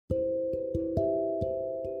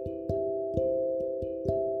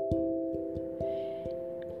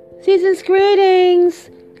Season's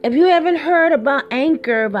greetings! If you haven't heard about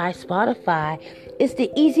Anchor by Spotify, it's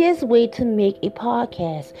the easiest way to make a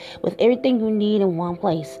podcast with everything you need in one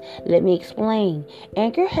place. Let me explain.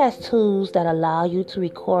 Anchor has tools that allow you to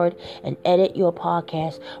record and edit your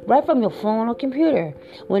podcast right from your phone or computer.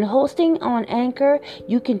 When hosting on Anchor,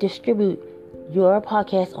 you can distribute your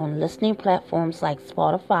podcast on listening platforms like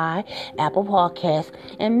Spotify, Apple Podcasts,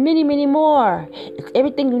 and many, many more. It's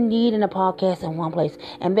everything you need in a podcast in one place.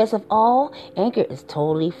 And best of all, Anchor is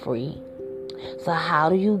totally free. So how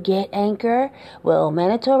do you get Anchor? Well,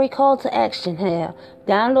 mandatory call to action here.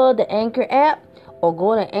 Download the Anchor app or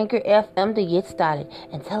go to Anchor FM to get started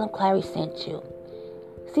and tell them Clary sent you.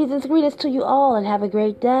 Season's greetings to you all and have a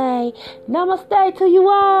great day. Namaste to you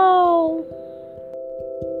all.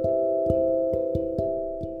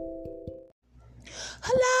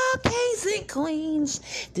 Hello, kings and queens.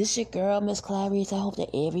 This your girl, Miss Clarice. I hope that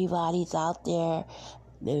everybody's out there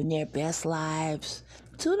living their best lives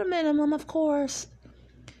to the minimum, of course.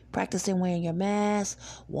 Practicing wearing your mask,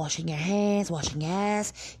 washing your hands, washing your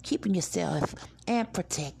ass, keeping yourself and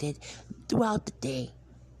protected throughout the day.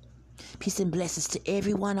 Peace and blessings to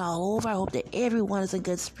everyone all over. I hope that everyone is in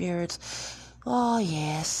good spirits. Oh,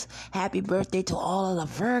 yes. Happy birthday to all of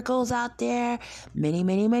the Virgos out there. Many,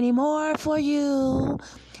 many, many more for you.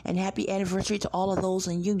 And happy anniversary to all of those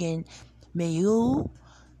in union. May you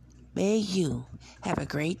have a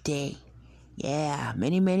great day. Yeah,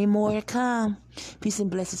 many, many more to come. Peace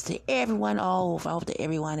and blessings to everyone all over. I hope that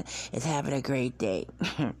everyone is having a great day.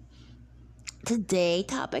 Today,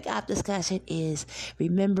 topic of discussion is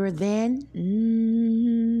remember then?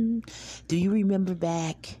 Do you remember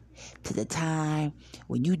back to the time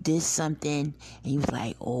when you did something and you was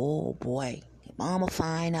like, oh boy, mama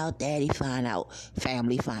find out, daddy find out,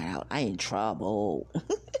 family find out, I in trouble.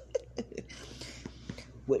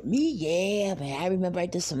 With me, yeah, man, I remember I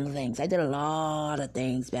did some things. I did a lot of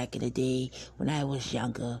things back in the day when I was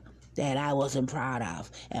younger that I wasn't proud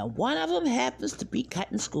of. And one of them happens to be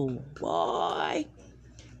cutting school. Boy,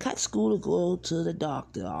 cut school to go to the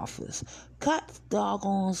doctor office. Cut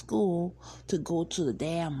doggone school to go to the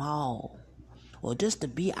damn mall. Or just to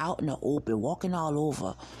be out in the open, walking all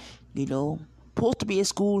over, you know. Supposed to be at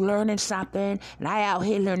school learning something, and I out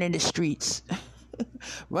here learning the streets.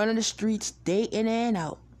 Running the streets day in and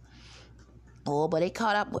out. Oh, but they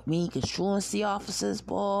caught up with me, because truancy officers,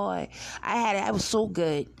 boy, I was so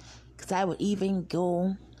good. Because I would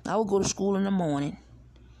go to school in the morning,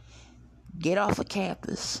 get off of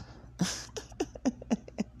campus,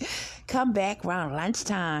 come back around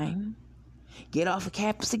lunchtime, get off of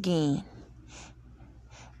campus again,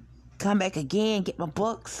 come back again, get my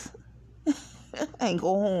books, and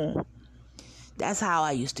go home. That's how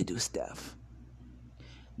I used to do stuff.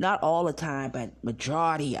 Not all the time, but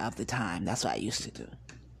majority of the time, that's what I used to do.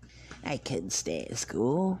 I couldn't stay at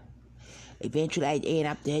school. Eventually, I'd end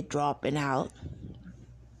up there dropping out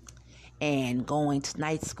and going to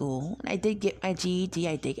night school. And I did get my GED.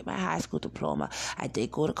 I did get my high school diploma. I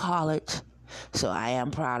did go to college. So I am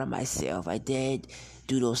proud of myself. I did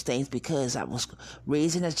do those things because I was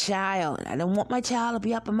raising a child. I didn't want my child to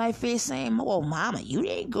be up in my face saying, oh, mama, you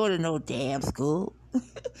didn't go to no damn school.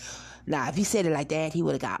 Now, if he said it like that, he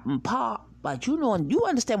would have got popped. But you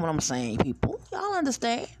understand what I'm saying, people. Y'all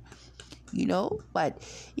understand, But,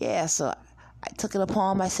 yeah, so I took it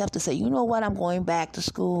upon myself to say, you know what, I'm going back to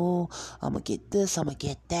school. I'm going to get this, I'm going to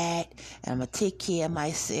get that. And I'm going to take care of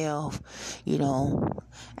myself, And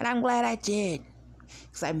I'm glad I did.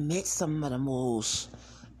 Because I met some of the most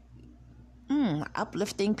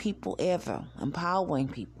uplifting people ever. Empowering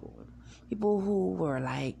people. People who were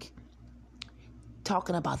like,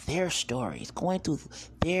 talking about their stories, going through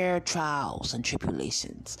their trials and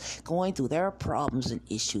tribulations, going through their problems and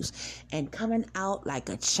issues, and coming out like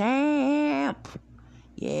a champ.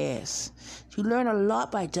 Yes. You learn a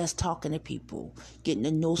lot by just talking to people, getting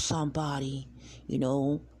to know somebody,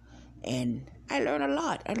 and I learn a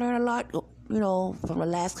lot. From the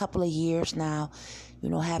last couple of years now,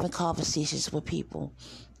 having conversations with people.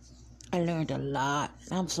 I learned a lot.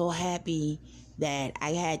 I'm so happy that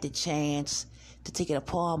I had the chance to take it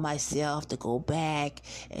upon myself to go back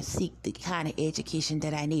and seek the kind of education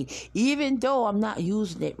that I need, even though I'm not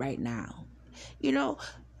using it right now.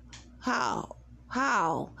 How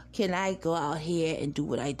can I go out here and do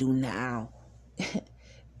what I do now?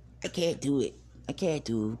 I can't do it. I can't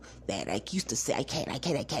do that. I used to say I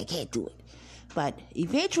can't do it. But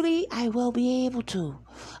eventually I will be able to.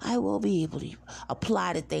 I will be able to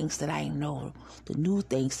apply the things that I know, the new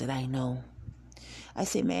things that I know. I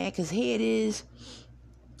say, man, because here it is.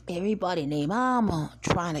 Everybody named Mama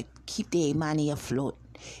trying to keep their money afloat.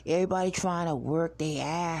 Everybody trying to work their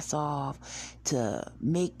ass off to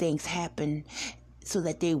make things happen so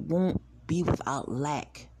that they won't be without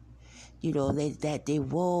lack. That they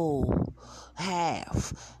will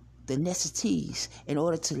have the necessities in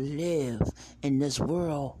order to live in this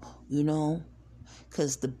world,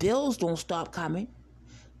 because the bills don't stop coming.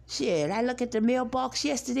 Shit, I look at the mailbox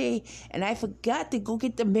yesterday and I forgot to go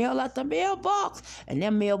get the mail out the mailbox. And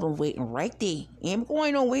that mail been waiting right there. Ain't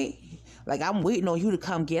going nowhere. Like, I'm waiting on you to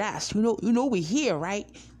come get us. We're here, right?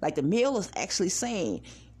 Like, the mail is actually saying,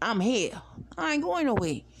 I'm here. I ain't going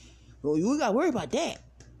nowhere. Well, you got to worry about that.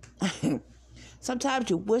 Sometimes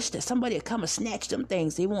you wish that somebody would come and snatch them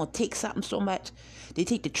things. They won't take something so much. They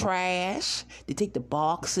take the trash. They take the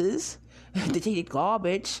boxes. They take the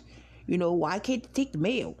garbage. Why can't they take the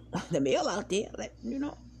mail? The mail out there,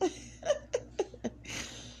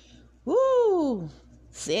 Woo!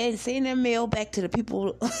 Send the mail back to the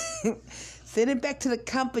people. Send it back to the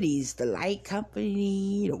companies. The light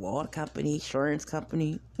company, the water company, insurance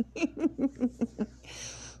company.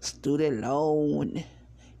 Student loan.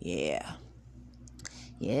 Yeah,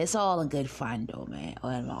 it's all in good fun, though, man.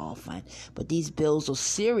 All fun. But these bills are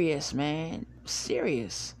serious, man.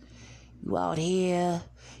 Serious. You out here,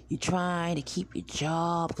 you trying to keep your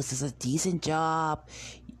job because it's a decent job.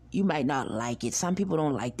 You might not like it. Some people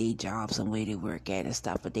don't like their jobs and where they work at and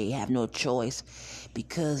stuff, but they have no choice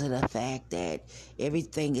because of the fact that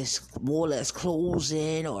everything is more or less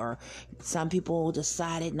closing, or some people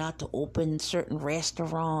decided not to open certain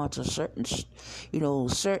restaurants or certain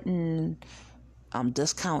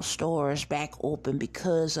discount stores back open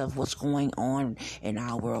because of what's going on in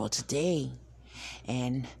our world today.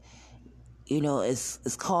 And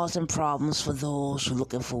it's causing problems for those who are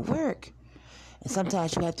looking for work. And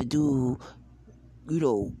sometimes you have to do,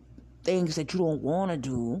 things that you don't want to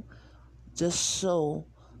do just so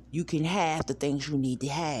you can have the things you need to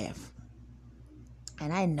have.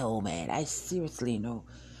 And I know, man, I seriously know.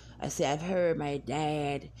 I've heard my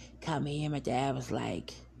dad come in. My dad was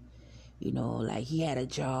like, like he had a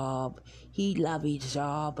job. He loved his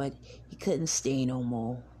job, but he couldn't stay no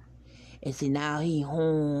more. And see, now he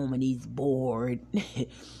home and he's bored, and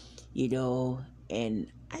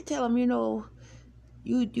I tell him,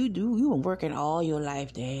 you've been working all your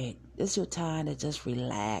life, Dad. This is your time to just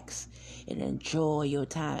relax and enjoy your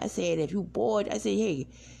time. I said, if you bored, I said, hey,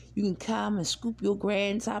 you can come and scoop your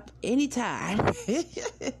grands up anytime.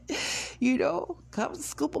 Come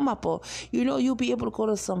scoop them up. Or, you'll be able to go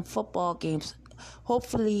to some football games.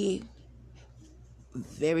 Hopefully,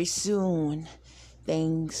 very soon,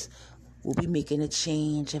 things will be making a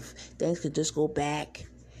change. If things could just go back.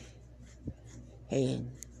 Hey,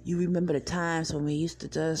 you remember the times when we used to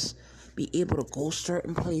just be able to go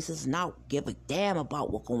certain places and not give a damn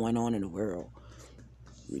about what's going on in the world.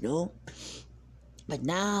 But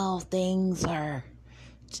now things are,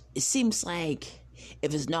 it seems like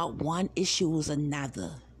if it's not one issue, it's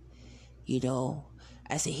another.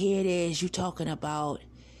 I said, here it is, you talking about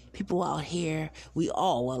people out here,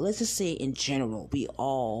 let's just say in general, we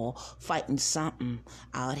all fighting something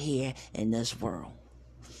out here in this world.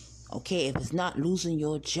 Okay, if it's not losing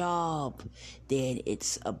your job, then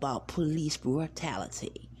it's about police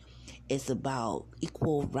brutality. It's about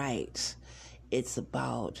equal rights. It's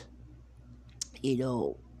about,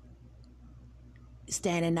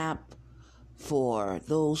 standing up for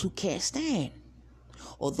those who can't stand,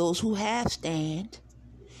 or those who have stand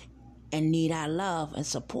and need our love and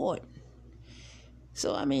support.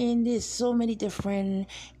 So, there's so many different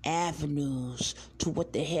avenues to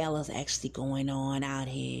what the hell is actually going on out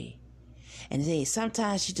here. And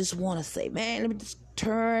sometimes you just want to say, man, let me just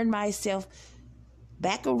turn myself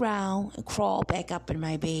back around and crawl back up in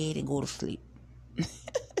my bed and go to sleep.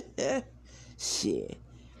 Shit.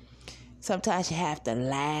 Sometimes you have to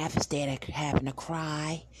laugh instead of having to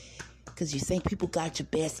cry because you think people got your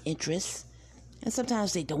best interests. And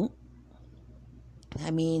sometimes they don't.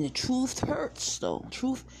 The truth hurts, though.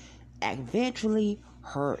 Truth eventually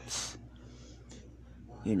hurts.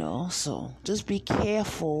 So just be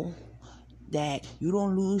careful that you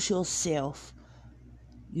don't lose yourself.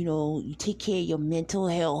 You take care of your mental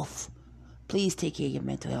health. Please take care of your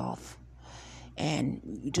mental health. And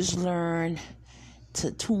you just learn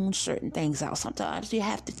to tune certain things out. Sometimes you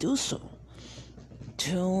have to do so.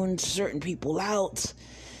 Tune certain people out.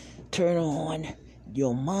 Turn on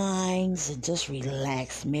your minds and just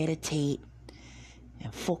relax, meditate,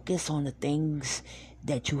 and focus on the things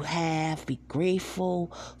that you have. Be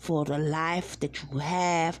grateful for the life that you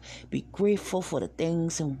have. Be grateful for the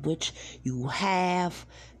things in which you have,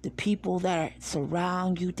 the people that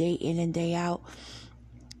surround you day in and day out.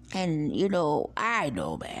 And, I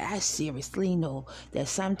know, man, I seriously know that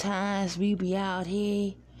sometimes we be out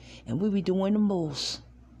here and we be doing the most,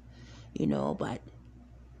 but,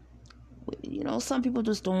 some people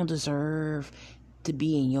just don't deserve to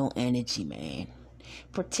be in your energy, man.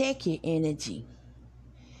 Protect your energy,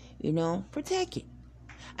 protect it.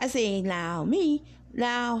 I say, now,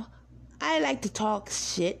 I like to talk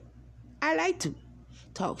shit. I like to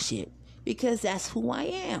talk shit because that's who I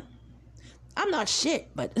am. I'm not shit,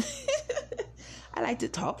 but I like to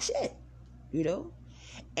talk shit,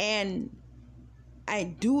 and I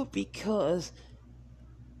do it because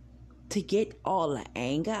to get all the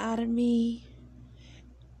anger out of me,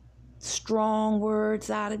 strong words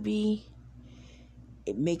out of me,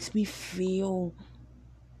 it makes me feel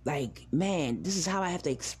like, man, this is how I have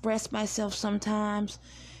to express myself sometimes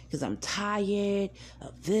because I'm tired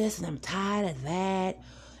of this and I'm tired of that.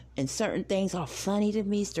 And certain things are funny to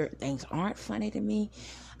me, certain things aren't funny to me.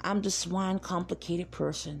 I'm just one complicated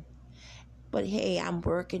person. But hey, I'm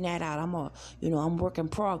working that out. I'm work in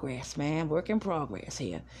progress, man. Work in progress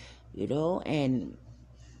here. And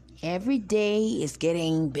every day is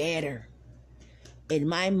getting better. In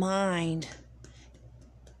my mind,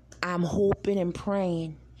 I'm hoping and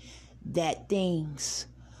praying that things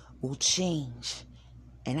will change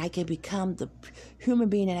and I can become the human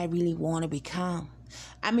being that I really want to become.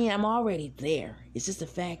 I mean, I'm already there. It's just the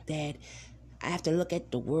fact that I have to look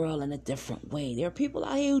at the world in a different way. There are people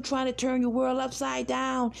out here who try to turn your world upside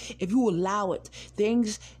down if you allow it.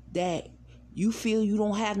 Things that you feel you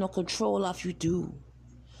don't have no control of, you do.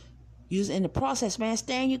 In the process, man,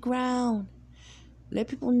 stand your ground. Let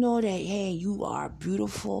people know that, hey, you are a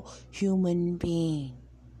beautiful human being.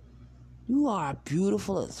 You are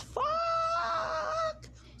beautiful as fuck.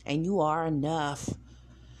 And you are enough.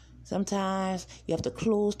 Sometimes you have to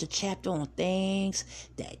close the chapter on things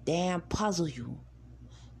that damn puzzle you.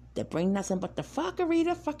 That bring nothing but the fuckery.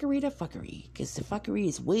 Because the fuckery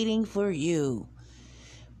is waiting for you.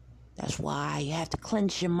 That's why you have to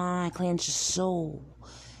cleanse your mind, cleanse your soul.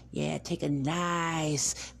 Yeah, take a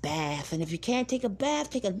nice bath. And if you can't take a bath,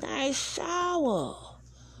 take a nice shower.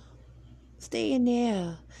 Stay in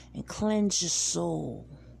there and cleanse your soul.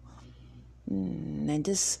 And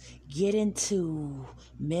just get into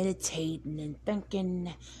meditating and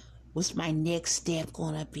thinking, what's my next step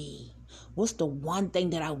gonna be? What's the one thing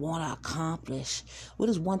that I want to accomplish? What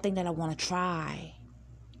is one thing that I want to try?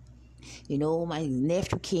 My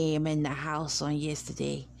nephew came in the house on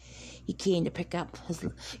yesterday. He came to pick up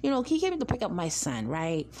my son,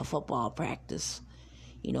 right, for football practice.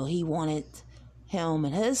 He wanted him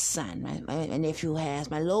and his son. My nephew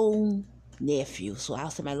has my little nephew, so I'll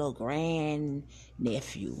say my little grand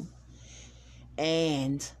nephew,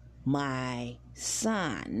 and my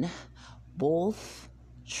son both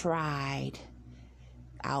tried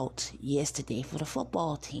out yesterday for the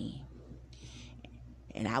football team.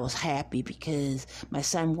 And I was happy because my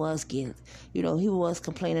son was he was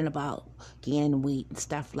complaining about gaining weight and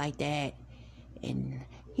stuff like that. And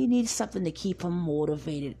he needs something to keep him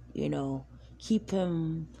motivated, keep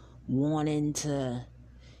him wanting to,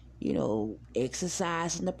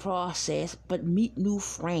 exercise in the process, but meet new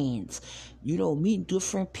friends, meet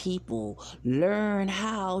different people, learn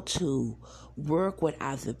how to work with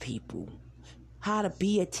other people, how to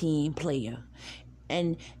be a team player.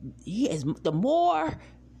 And the more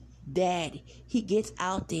that he gets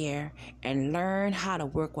out there and learn how to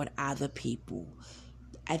work with other people,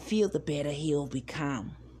 I feel the better he'll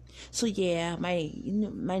become. So yeah, my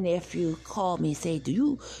nephew called me and said, "Do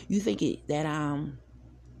you think that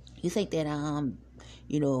his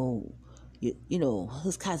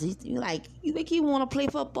cousin, you think he want to play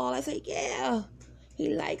football?" I said, "Yeah,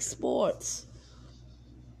 he likes sports."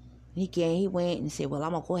 He went and said, "Well,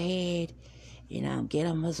 I'm gonna go ahead and get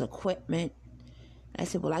him his equipment." I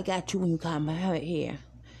said, "Well, I got you when you come here.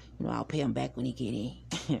 I'll pay him back when he get in."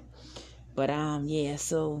 But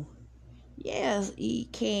he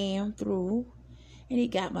came through and he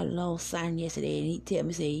got my little son yesterday, and he tell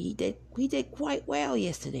me, say he did quite well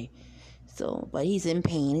yesterday. So, but he's in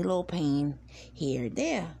pain, a little pain here and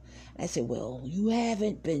there. I said, "Well, you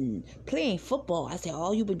haven't been playing football." I said,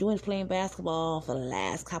 "All you've been doing is playing basketball for the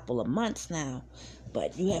last couple of months now.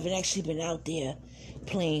 But you haven't actually been out there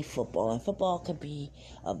playing football." And football can be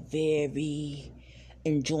a very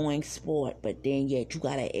enjoying sport, but then yet you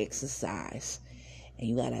gotta exercise. And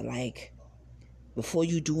you gotta, before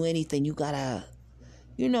you do anything, you gotta,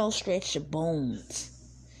 stretch your bones.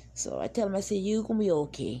 So I tell him, I said, "You gonna be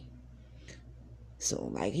okay."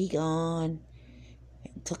 So, he gone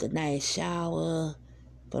and took a nice shower,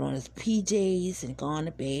 put on his PJs and gone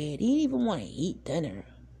to bed. He didn't even want to eat dinner.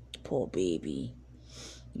 Poor baby.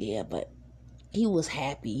 Yeah, but he was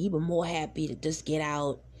happy. He was more happy to just get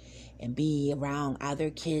out and be around other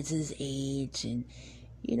kids his age and,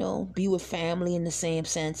 be with family in the same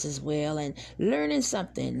sense as well, and learning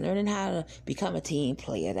something, learning how to become a team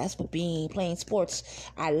player. That's what playing sports.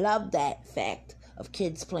 I love that fact of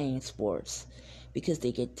kids playing sports because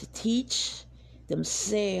they get to teach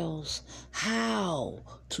themselves how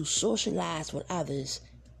to socialize with others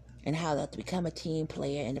and how to become a team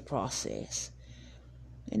player in the process.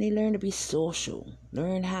 And they learn to be social,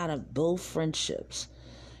 learn how to build friendships,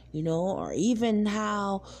 or even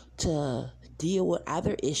how to deal with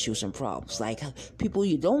other issues and problems, like people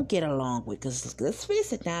you don't get along with. Because let's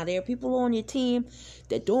face it, now there are people on your team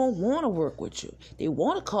that don't want to work with you. They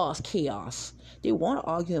want to cause chaos. They want to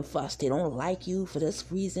argue and fuss. They don't like you for this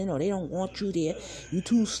reason, or they don't want you there. You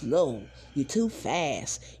too slow. You too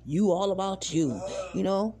fast. You all about you.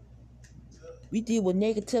 We deal with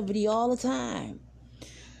negativity all the time.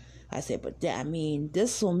 I said, but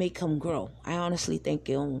this will make him grow. I honestly think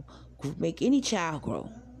it'll make any child grow.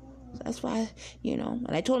 That's why, and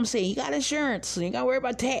I told him, say, you got insurance, so you ain't got to worry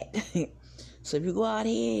about that. So if you go out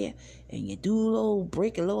here and you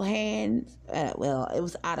break a little hand, it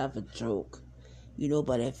was out of a joke,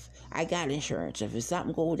 but if I got insurance, if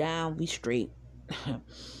something go down, we straight.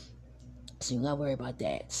 So you got to worry about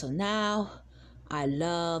that. So now I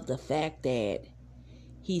love the fact that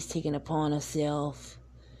he's taking upon himself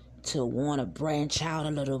to want to branch out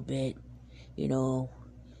a little bit,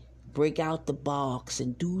 break out the box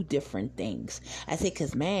and do different things. I say,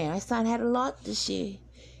 because, man, my son had a lot this year.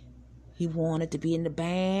 He wanted to be in the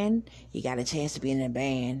band. He got a chance to be in the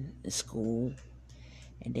band at school.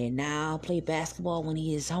 And then now play basketball when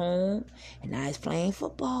he is home. And now he's playing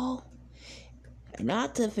football. And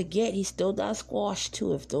not to forget, he still does squash,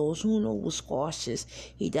 too. If those who know what squash is,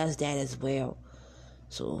 he does that as well.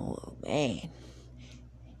 So, man,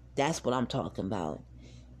 that's what I'm talking about.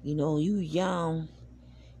 You young.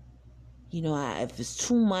 If it's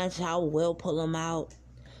too much, I will pull him out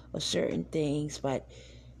of certain things. But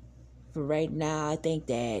for right now, I think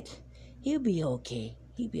that he'll be okay.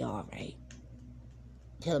 He'll be all right.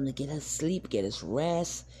 Tell him to get his sleep, get his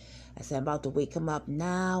rest. I said, I'm about to wake him up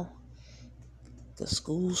now. The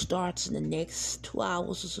school starts in the next 2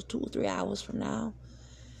 hours or so, 2 or 3 hours from now.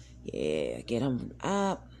 Yeah, get him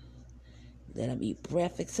up. Let him eat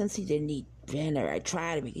breakfast. Since he didn't eat dinner, I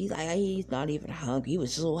tried to make. He's not even hungry. He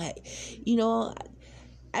was so happy.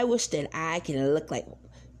 I wish that I can look like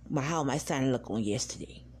how my son looked on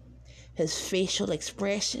yesterday. His facial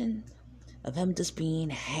expression of him just being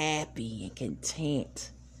happy and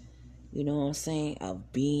content. You know what I'm saying?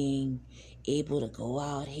 Of being able to go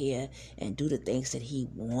out here and do the things that he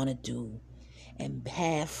want to do and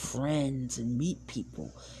have friends and meet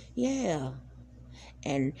people. Yeah.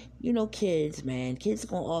 And, kids, man, kids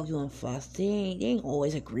gonna argue and fuss. They ain't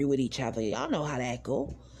always agree with each other. Y'all know how that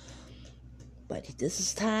go. But this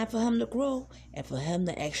is time for him to grow and for him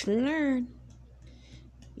to actually learn.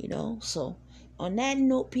 So on that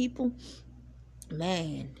note, people,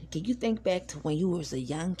 man, can you think back to when you was a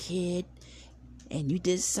young kid and you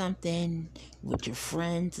did something with your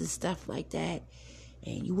friends and stuff like that,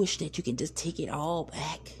 and you wish that you could just take it all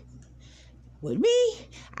back? With me,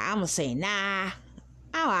 I'm gonna say, nah,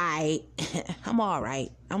 I'm alright. I'm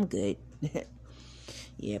alright. I'm good.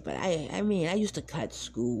 Yeah, but I used to cut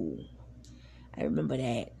school. I remember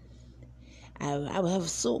that. I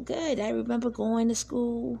was so good. I remember going to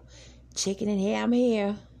school, checking in, hey, I'm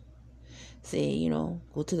here. Say,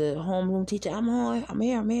 go to the homeroom teacher, I'm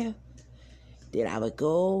here. Then I would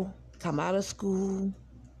go, come out of school,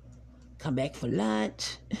 come back for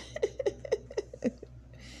lunch,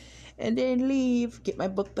 and then leave, get my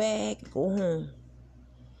book bag, go home.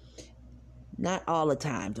 Not all the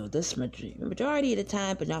time, though. This majority of the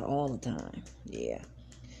time, but not all the time. Yeah.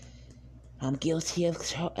 I'm guilty of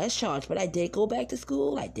as charged, but I did go back to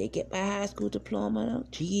school. I did get my high school diploma,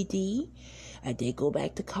 GED. I did go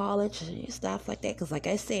back to college, stuff like that. Because like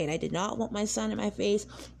I said, I did not want my son in my face.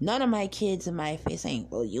 None of my kids in my face saying,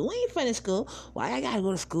 well, you ain't finished school. Why I got to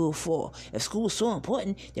go to school for? If school is so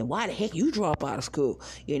important, then why the heck you drop out of school?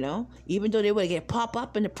 Even though they would get pop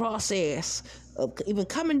up in the process of even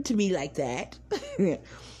coming to me like that,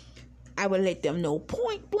 I would let them know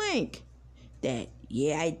point blank that,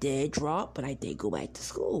 yeah, I did drop, but I did go back to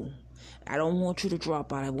school. I don't want you to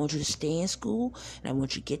drop out. I want you to stay in school, and I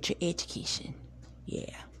want you to get your education.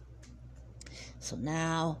 Yeah. So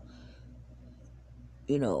now,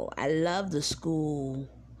 I love the school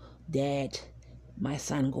that my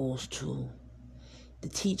son goes to. The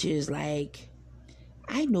teachers,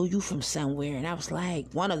 I know you from somewhere. And I was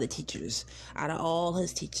like, one of the teachers, out of all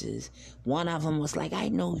his teachers, one of them was like, I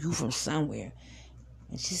know you from somewhere.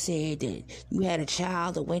 And she said that you had a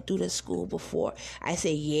child that went through the school before. I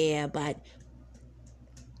said, yeah, but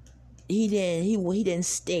he didn't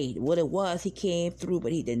stay. What it was, he came through,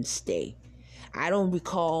 but he didn't stay. I don't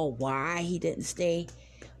recall why he didn't stay.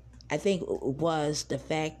 I think it was the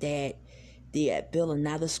fact that they had built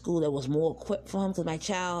another school that was more equipped for him, because my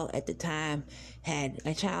child at the time had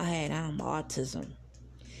autism,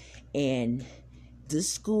 and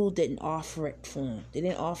this school didn't offer it for him. They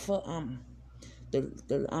didn't offer they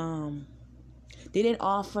didn't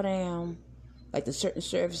offer them like the certain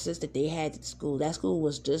services that they had at school. That school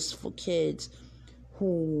was just for kids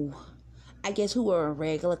who, I guess, who were in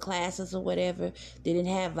regular classes or whatever. They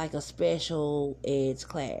didn't have like a special eds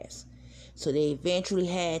class. So they eventually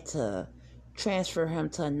had to transfer him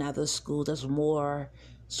to another school that's more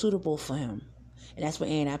suitable for him. And that's what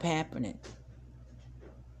ended up happening.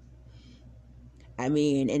 I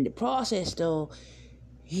mean, in the process though,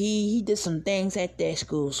 he did some things at that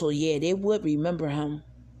school. So yeah, they would remember him.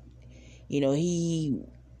 He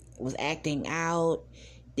was acting out.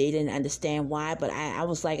 They didn't understand why, but I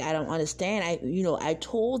was like, I don't understand. I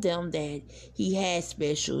told them that he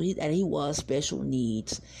was special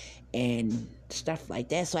needs and stuff like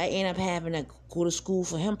that. So I ended up having to go to school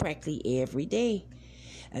for him practically every day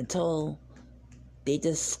until they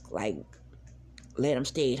just like let him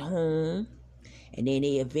stay at home, and then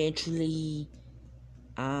they eventually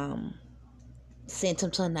sent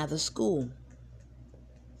him to another school.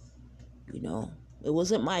 It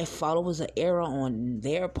wasn't my fault. It was an error on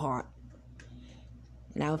their part.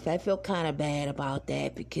 And I felt kind of bad about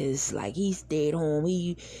that, because like he stayed home.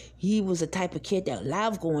 He was the type of kid that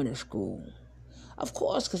loved going to school. Of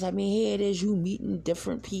course, because here it is, you meeting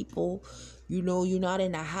different people. You're not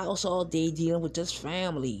in the house all day dealing with just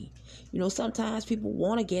family. Sometimes people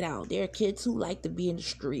want to get out. There are kids who like to be in the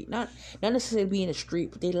street. Not necessarily be in the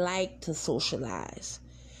street, but they like to socialize.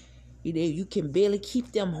 You can barely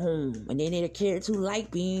keep them home. And then there are kids who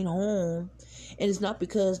like being home. And it's not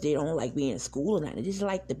because they don't like being in school or not. They just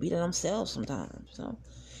like to be to themselves sometimes. So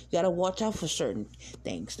you got to watch out for certain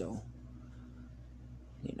things, though.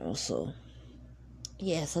 So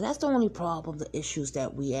yeah, so that's the only problem, the issues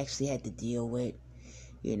that we actually had to deal with,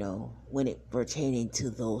 when it pertaining to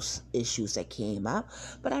those issues that came up.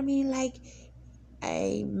 But I met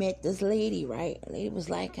this lady, right? The lady was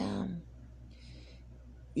like, that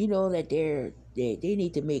they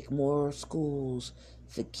need to make more schools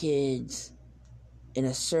for kids in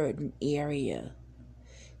a certain area,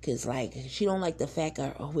 because she don't like the fact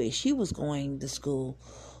of where she was going to school.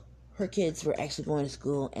 Her kids were actually going to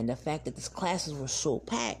school, and the fact that the classes were so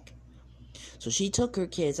packed. So she took her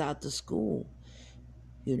kids out to school,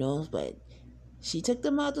 but she took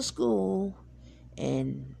them out to school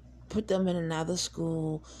and put them in another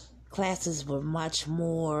school. Classes were much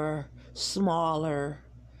more smaller,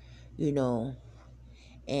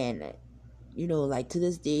 and to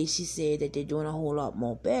this day she said that they're doing a whole lot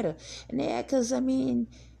more better. And yeah, because when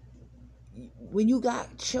you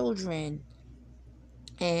got children,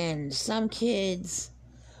 and some kids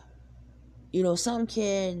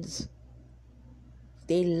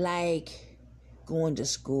they like going to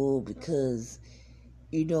school because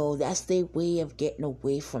that's their way of getting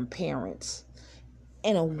away from parents.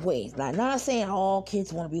 In a way, like, not saying all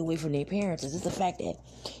kids want to be away from their parents. It's just the fact that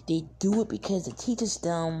they do it because it teaches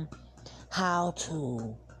them how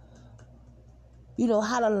to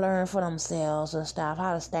learn for themselves and stuff,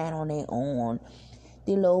 how to stand on their own,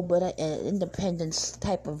 the little bit of independence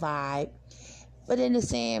type of vibe. But in the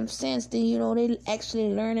same sense, they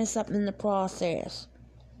actually learning something in the process.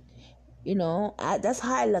 That's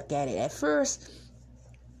how I look at it. At first,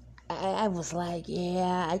 I was like,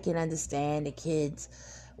 yeah, I can understand the kids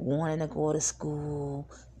wanting to go to school,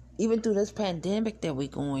 even through this pandemic that we're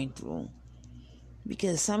going through,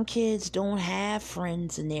 because some kids don't have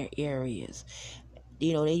friends in their areas.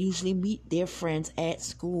 They usually meet their friends at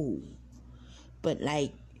school. But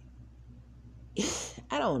I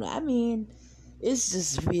don't know. It's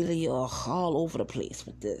just really all over the place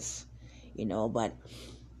with this, But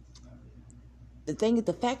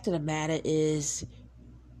the fact of the matter is,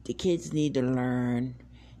 the kids need to learn.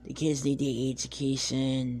 The kids need their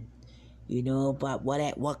education, but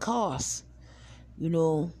at what cost? You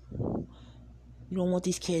don't want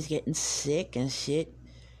these kids getting sick and shit.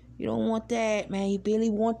 You don't want that, man. You barely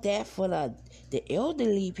want that for the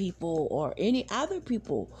elderly people or any other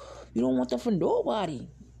people. You don't want that for nobody,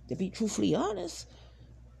 to be truthfully honest.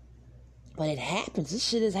 But it happens. This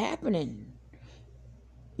shit is happening.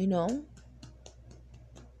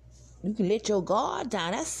 You can let your guard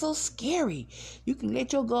down. That's so scary. You can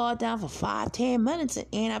let your guard down for 5-10 minutes and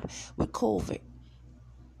end up with COVID.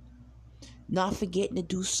 Not forgetting to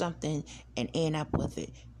do something and end up with it.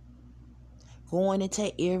 Going into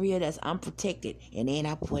an area that's unprotected and end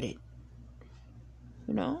up with it.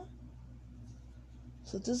 You know?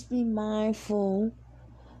 So just be mindful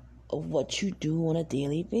of what you do on a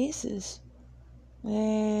daily basis.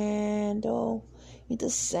 And it's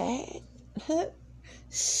just sad.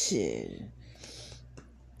 Shit.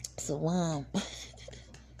 So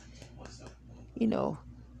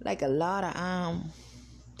like a lot of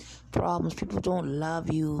problems, people don't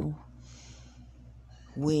love you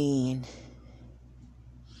when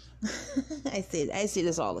I say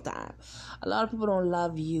this all the time. A lot of people don't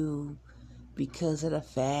love you because of the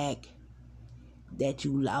fact that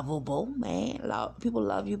you lovable, man. A lot of people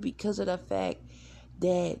love you because of the fact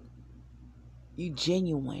that you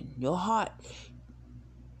genuine. Your heart,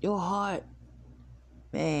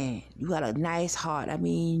 man, you got a nice heart. I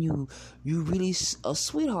mean, you really a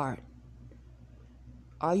sweetheart.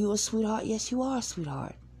 Are you a sweetheart? Yes, you are a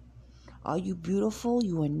sweetheart. Are you beautiful?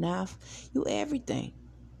 You enough? You everything.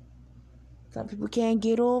 Some people can't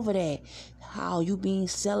get over that. How you being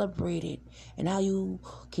celebrated and how you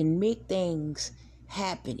can make things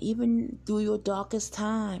happen even through your darkest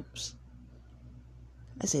times.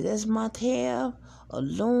 I say this month here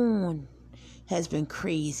alone has been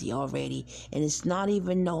crazy already, and it's not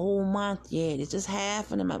even the whole month yet. It's just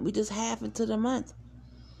half of the month. We just half into the month.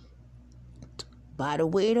 By the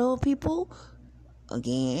way, though, people,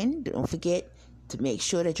 again, don't forget to make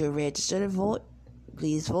sure that you're registered to vote.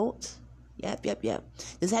 Please vote. Yep.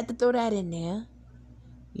 Just had to throw that in there,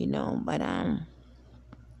 But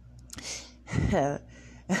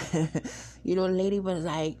the lady was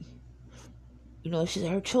like,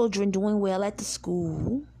 her children doing well at the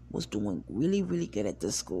school, was doing really, really good at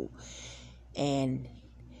the school. And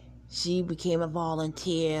she became a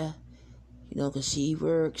volunteer, because she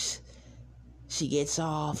works, she gets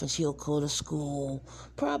off and she'll go to school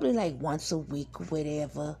probably like once a week or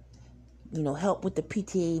whatever, help with the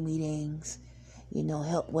PTA meetings,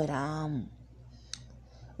 help with,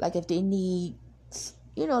 like if they need,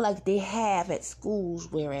 like they have at schools,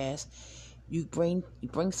 whereas you bring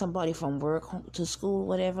somebody from work home to school,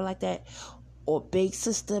 whatever like that, or big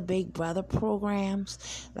sister, big brother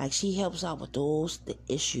programs. Like she helps out with the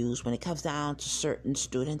issues when it comes down to certain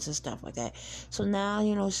students and stuff like that. So now,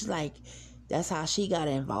 she's like, that's how she got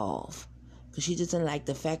involved. Because she doesn't like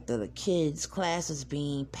the fact of the kids' classes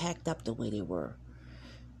being packed up the way they were.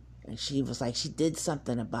 And she was like, she did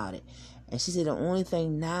something about it. And she said the only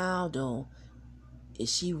thing now, though,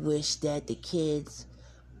 is she wished that the kids,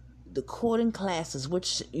 the coding classes,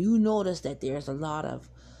 which you notice that there's a lot of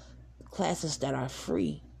classes that are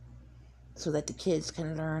free, so that the kids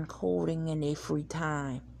can learn coding in their free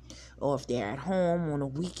time, or if they're at home on a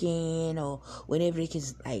weekend, or whenever they can,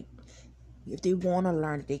 like, if they want to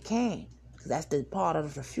learn it, they can, because that's the part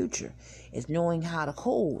of the future, is knowing how to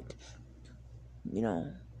code,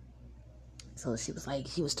 So she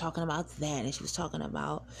was talking about that, and she was talking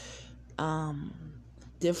about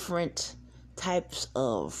different types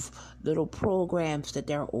of little programs that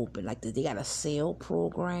they're open. Like they got a SAIL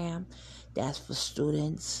program that's for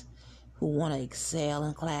students who want to excel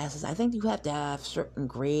in classes. I think you have to have certain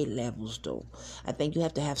grade levels, though. I think you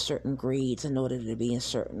have to have certain grades in order to be in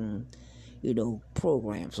certain,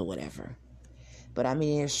 programs or whatever. But I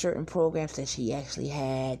mean, there's certain programs that she actually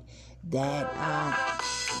had that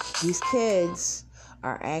these kids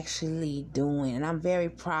are actually doing, and I'm very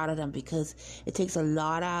proud of them, because it takes a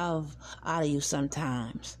lot out of you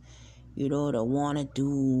sometimes, to want to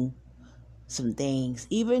do some things,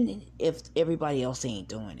 even if everybody else ain't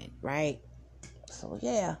doing it, right? So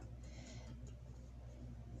yeah,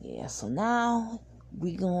 so now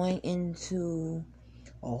we going into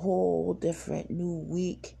a whole different new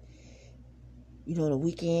week. The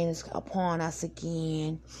weekend is upon us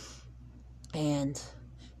again, and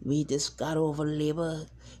we just got over Labor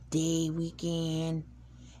Day weekend,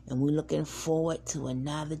 and we're looking forward to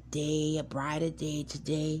another day, a brighter day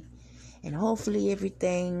today, and hopefully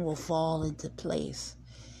everything will fall into place.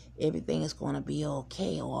 Everything is going to be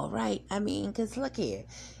okay, all right? I mean, because look here,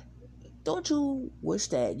 don't you wish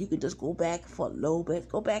that you could just go back for a little bit,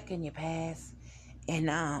 go back in your past, and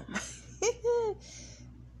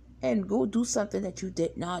and go do something that you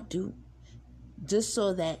did not do? Just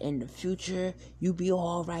so that in the future, you'll be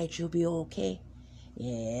all right, you'll be okay.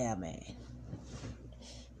 Yeah, man.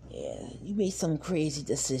 Yeah, you made some crazy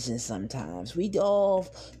decisions sometimes. We all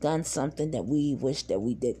done something that we wish that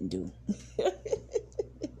we didn't do.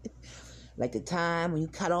 Like the time when you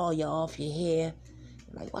cut all off your hair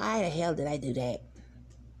Like, why the hell did I do that?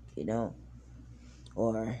 You know?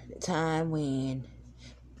 Or the time when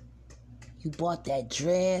you bought that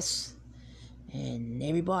dress and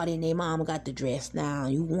everybody and their mama got the dress now.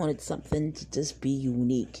 You wanted something to just be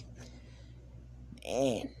unique.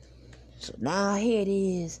 And so now here it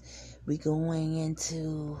is. We're going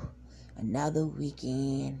into another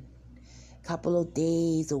weekend. Couple of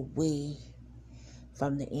days away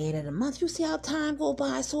from the end of the month. You see how time go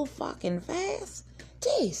by so fucking fast?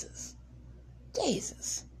 Jesus.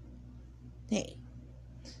 Hey.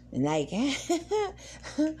 And like,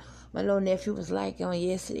 my little nephew was like on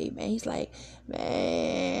yesterday, man. He's like,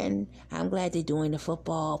 man, I'm glad they're doing the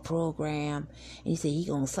football program. And he said he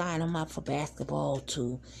gonna sign him up for basketball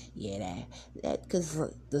too. Yeah, that because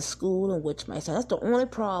the school in which my son, that's the only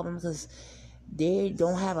problem, because they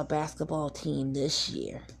don't have a basketball team this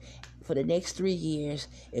year. For the next 3 years,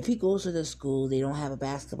 if he goes to the school, they don't have a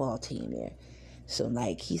basketball team there. So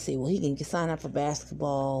like he said, well, he can sign up for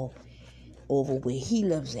basketball over where he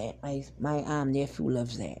lives at. My nephew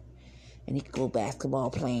lives at. And he could go basketball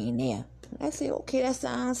playing there. I said, okay, that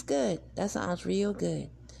sounds good. That sounds real good.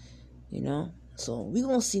 You know? So we're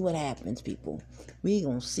going to see what happens, people. We're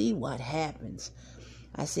going to see what happens.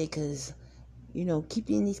 I said, because, you know,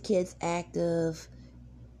 keeping these kids active.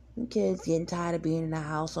 Kids getting tired of being in the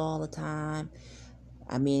house all the time.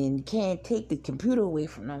 I mean, you can't take the computer away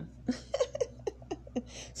from them.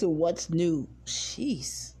 So what's new?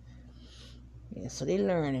 Jeez. Yeah, so they're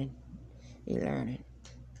learning. You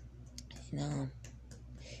know,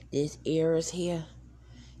 there's errors here.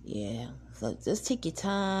 Yeah, so just take your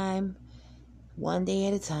time, one day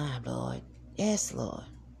at a time, Lord. Yes, Lord.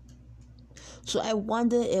 So I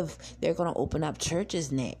wonder if they're going to open up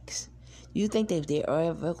churches next. Do you think that if they're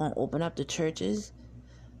ever going to open up the churches,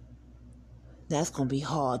 that's going to be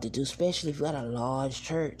hard to do, especially if you got a large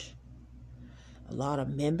church, a lot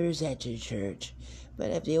of members at your church.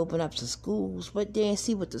 But if they open up some schools, but then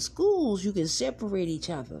see, with the schools, you can separate each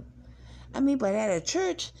other. I mean, but at a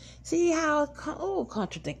church, see how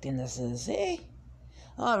contradicting this is, eh?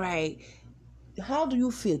 All right. How do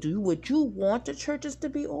you feel? Would you want the churches to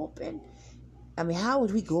be open? I mean, how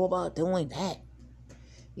would we go about doing that?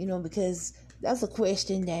 You know, because that's a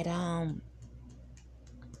question that,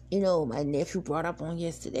 you know, my nephew brought up on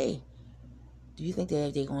yesterday. Do you think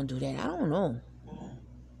that they're going to do that? I don't know.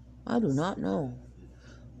 I do not know.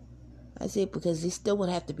 I said because they still would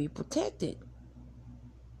have to be protected.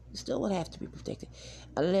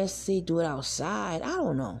 Unless they do it outside. I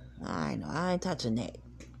don't know. I ain't touching that.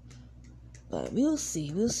 But we'll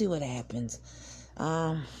see. We'll see what happens.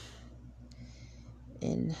 And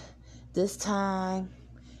this time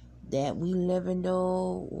that we live in,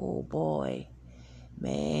 though, oh boy,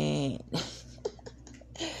 man.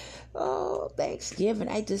 Oh, Thanksgiving.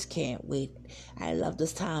 I just can't wait. I love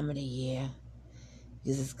this time of the year.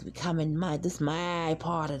 Because it's becoming my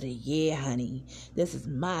part of the year, honey. This is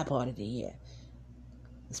my part of the year.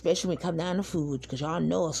 Especially when it comes down to food. Because y'all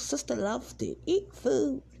know a sister loves to eat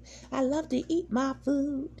food. I love to eat my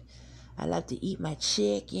food. I love to eat my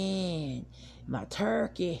chicken, my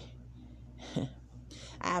turkey.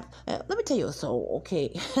 Let me tell you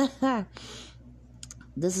okay.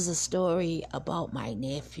 This is a story about my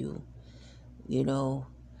nephew. You know,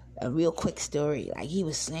 a real quick story. Like he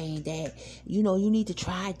was saying that, you know, you need to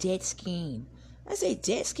try jet skiing. I said,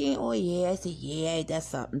 jet skiing? Oh, yeah. I said, yeah, that's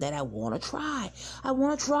something that I want to try. I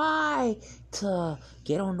want to try to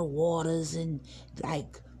get on the waters and,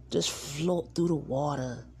 like, just float through the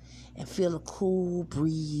water and feel a cool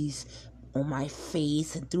breeze on my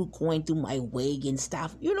face and going through my wig and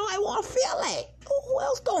stuff. You know, I want to feel that. Who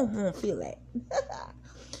else don't want to feel that?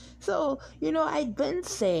 So, you know, I'd been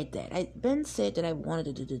said that I wanted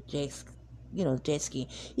to do the jet skiing.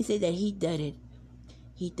 He said that he did it.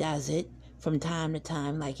 He does it from time to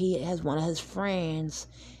time. Like, he has one of his friends,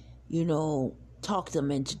 you know, talked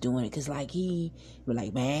him into doing it. Because, like, he was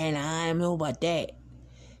like, man, I don't know about that.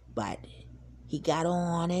 But he got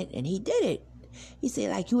on it and he did it. He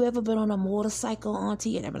said, like, you ever been on a motorcycle,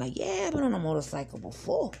 Auntie? And I'd be like, yeah, I've been on a motorcycle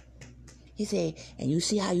before. He said, and you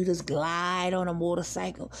see how you just glide on a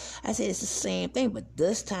motorcycle? I said, it's the same thing, but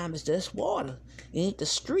this time it's just water. It ain't the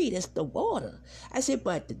street, it's the water. I said,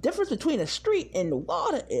 but the difference between the street and the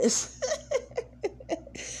water is,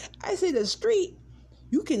 I said, the street,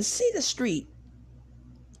 you can see the street.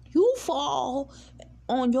 You fall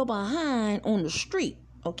on your behind on the street.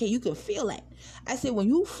 Okay, you can feel that. I said, when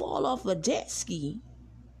you fall off a jet ski,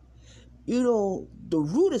 you know, the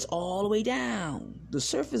root is all the way down. The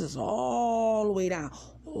surface is all the way down.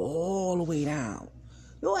 All the way down.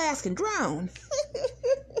 Your ass can drown.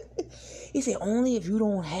 He said, only if you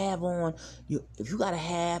don't have on, if you got to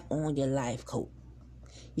have on your life coat.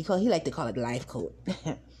 He like to call it life coat.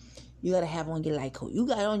 You got to have on your life coat. You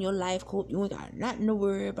got on your life coat, you ain't got nothing to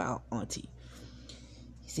worry about, auntie.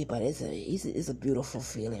 He said, but it's a beautiful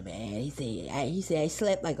feeling, man. He said, I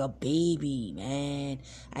slept like a baby, man.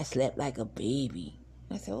 I slept like a baby.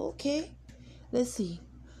 I said, okay, let's see.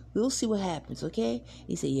 We'll see what happens, okay?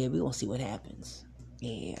 He said, yeah, we're going to see what happens.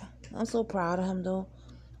 Yeah. I'm so proud of him, though.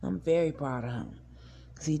 I'm very proud of him.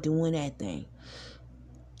 Because he's doing that thing.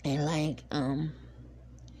 And, like,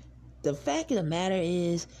 the fact of the matter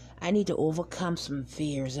is, I need to overcome some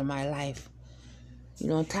fears in my life. You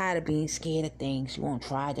know, I'm tired of being scared of things. You want to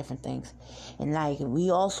try different things. And, like, we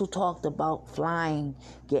also talked about flying,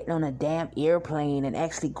 getting on a damn airplane and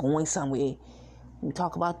actually going somewhere. We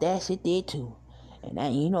talk about that shit there, too. And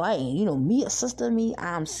me, a sister,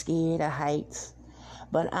 I'm scared of heights.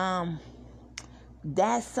 But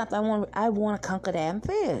that's something I want to conquer that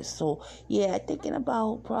fear. So yeah, thinking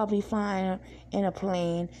about probably flying in a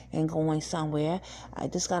plane and going somewhere. I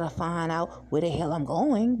just gotta find out where the hell I'm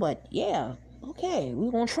going. But yeah, okay,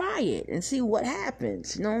 we're gonna try it and see what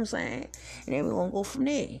happens. You know what I'm saying? And then we're gonna go from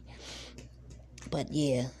there. But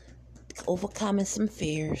yeah, overcoming some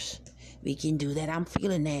fears, we can do that. I'm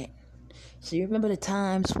feeling that. So you remember the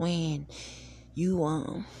times when you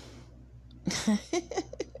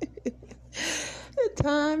the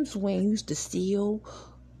times when you used to steal,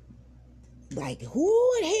 like,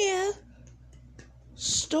 who in here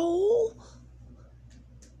stole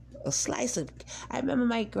a slice of, I remember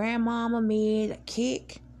my grandmama made a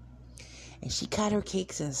cake, and she cut her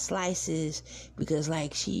cakes in slices, because,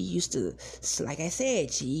 like, she used to, like I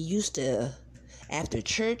said, after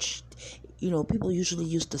church, you know, people usually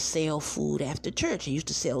used to sell food after church. They used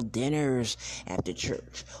to sell dinners after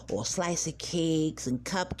church, or slice of cakes and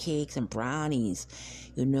cupcakes and brownies,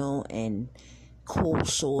 you know, and cold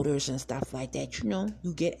sodas and stuff like that, you know,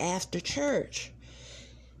 you get after church.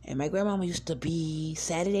 And my grandmama used to be,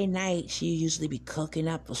 Saturday night, she usually be cooking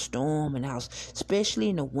up a storm in the house, especially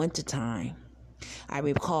in the wintertime. I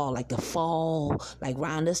recall, like, the fall, like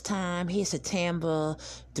around this time, here September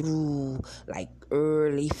through like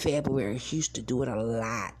early February, she used to do it a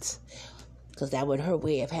lot, because that was her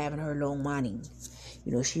way of having her little money.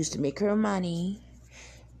 You know, she used to make her money,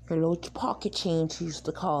 her little pocket change, she used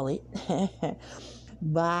to call it,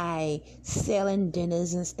 by selling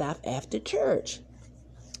dinners and stuff after church.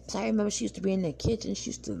 So I remember she used to be in the kitchen. She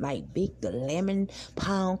used to, like, bake the lemon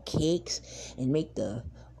pound cakes and make the,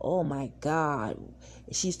 oh my God,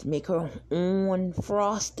 she used to make her own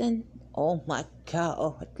frosting. Oh my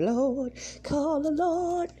God, Lord, call the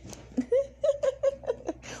Lord.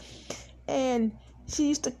 And she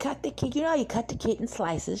used to cut the cake. You know how you cut the cake in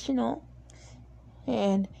slices, you know.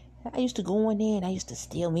 And I used to go in there and I used to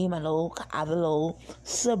steal, me and my other little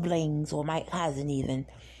siblings, or my cousin even.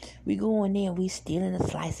 We go in there and we stealing a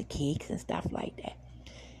slice of cakes and stuff like that.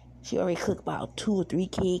 She already cooked about 2 or 3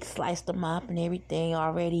 cakes, sliced them up and everything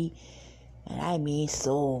already. And I mean,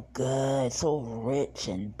 so good, so rich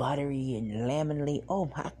and buttery and lemony.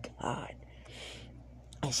 Oh my God.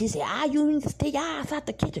 And she said, you need to stay your ass out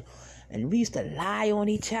the kitchen. And we used to lie on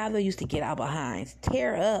each other, used to get our behinds,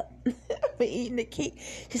 tear up for eating the cake.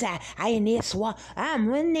 She said, I'm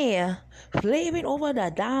in there, flaming over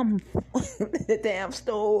the damn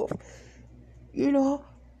stove, you know.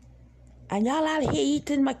 And y'all out here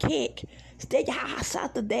eating my cake. Stay your ass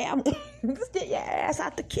out the stay your ass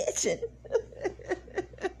out the kitchen.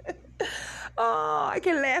 Oh, I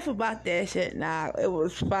can laugh about that shit now. It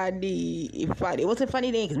was funny. It wasn't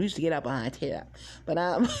funny then because we used to get up behind tear up. But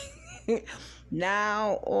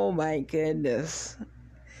now, oh my goodness.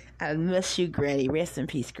 I miss you, Granny. Rest in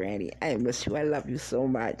peace, Granny. I miss you. I love you so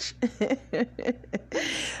much.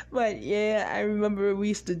 But yeah, I remember we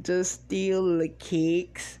used to just steal the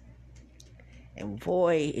cakes. And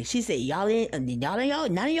boy, she said, none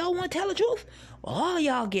of y'all want to tell the truth? Well, all of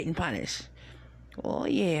y'all getting punished. Oh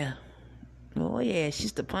yeah. Oh yeah, she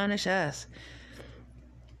used to punish us.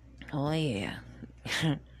 Oh yeah.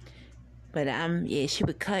 But yeah, she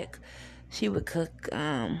would cook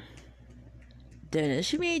dinners.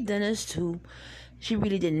 She made dinners too. She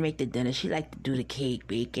really didn't make the dinner. She liked to do the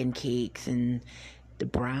baking cakes and the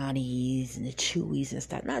brownies and the chewies and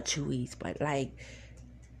stuff. Not chewies, but like,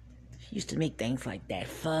 she used to make things like that,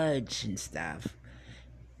 fudge and stuff.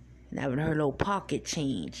 And having her little pocket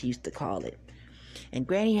change, she used to call it. And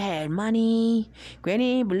Granny had money.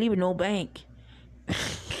 Granny didn't believe in no bank.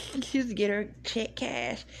 She used to get her check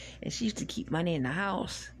cash, and she used to keep money in the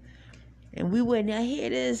house. And we wouldn't hear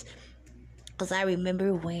this, because I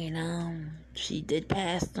remember when she did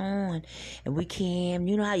pass on, and we came.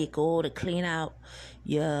 You know how you go to clean out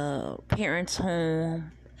your parents'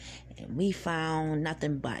 home, and we found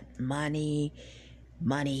nothing but money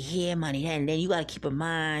here, money there. And then you got to keep in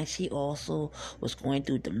mind, she also was going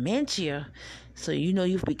through dementia. So,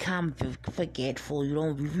 you've become forgetful.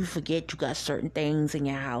 You forget you got certain things in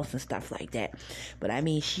your house and stuff like that. But I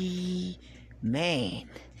mean, she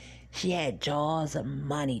had jars of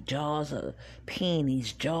money, jars of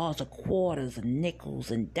pennies, jars of quarters and nickels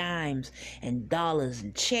and dimes and dollars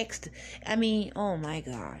and checks. I mean, oh my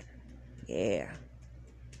God. Yeah.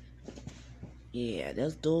 Yeah,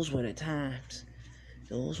 those were the times.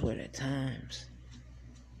 Those were the times.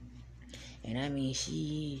 And I mean,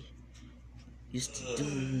 she used to do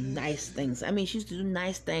nice things. I mean, she used to do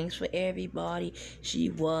nice things for everybody.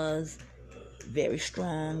 She was a very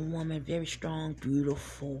strong woman, very strong,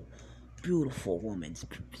 beautiful woman,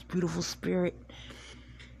 beautiful spirit.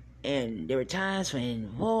 And there were times when,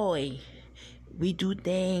 boy, we do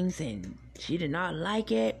things and she did not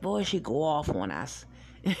like it. Boy, she'd go off on us.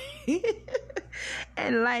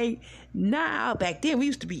 And like now, back then we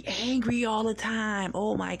used to be angry all the time.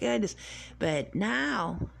 Oh my goodness. But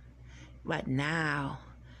now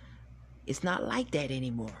it's not like that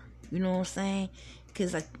anymore. You know what I'm saying?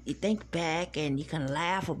 Because like, you think back and you can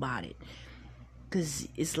laugh about it. Because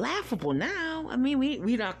it's laughable now. I mean,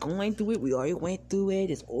 we're not going through it. We already went through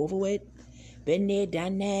it. It's over with. Been there,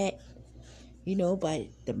 done that. But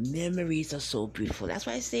the memories are so beautiful. That's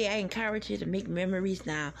why I say I encourage you to make memories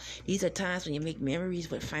now. These are times when you make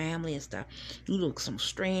memories with family and stuff. You look some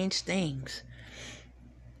strange things.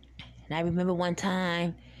 And I remember one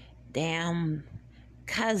time, damn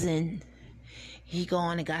cousin, he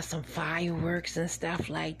gone and got some fireworks and stuff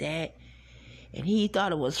like that. And he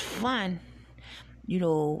thought it was fun,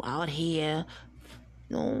 out here,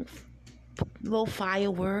 little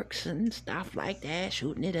fireworks and stuff like that,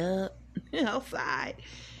 shooting it up outside.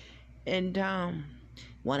 And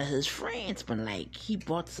one of his friends, but like he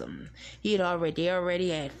bought some.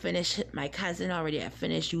 My cousin already had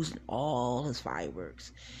finished using all his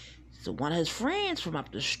fireworks. So one of his friends from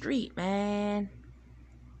up the street, man,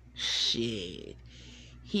 shit,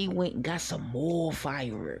 he went and got some more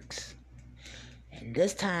fireworks. And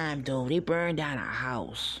this time though, they burned down a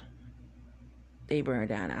house.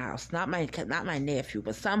 Not my nephew,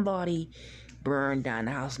 but somebody burned down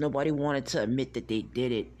the house. Nobody wanted to admit that they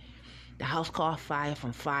did it. The house caught fire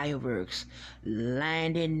from fireworks,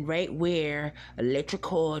 landing right where electric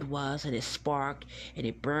cord was, and it sparked, and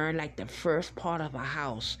it burned like the first part of a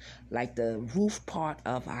house, like the roof part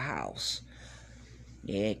of a house.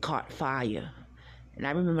 Yeah, it caught fire. And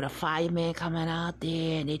I remember the firemen coming out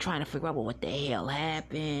there, and they trying to figure out what the hell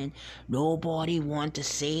happened. Nobody wanted to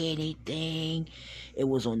say anything. It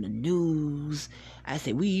was on the news. I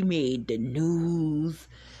said, we made the news.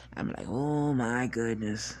 I'm like, oh my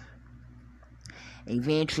goodness.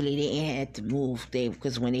 Eventually, they had to move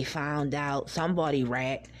because when they found out, somebody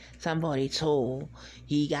told,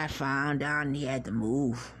 he got found out and he had to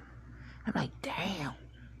move. I'm like, damn.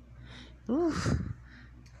 Oof.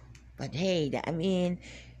 But hey, I mean,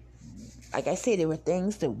 like I said, there were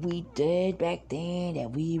things that we did back then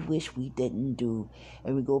that we wish we didn't do.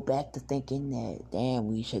 And we go back to thinking that, damn,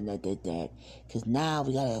 we shouldn't have did that. Because now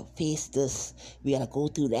we got to face this. We got to go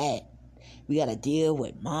through that. We got to deal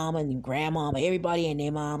with mama and grandmama, everybody and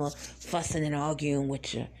their mama fussing and arguing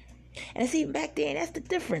with you. And see, back then, that's the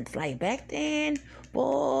difference. Like back then,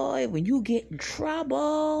 boy, when you get in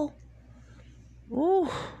trouble, ooh.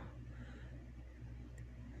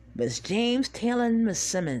 Miss James telling Miss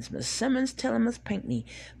Simmons. Miss Simmons telling Miss Pinckney.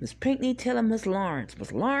 Miss Pinckney telling Miss Lawrence.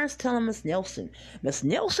 Miss Lawrence telling Miss Nelson. Miss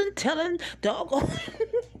Nelson telling doggone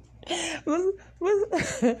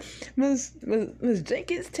Miss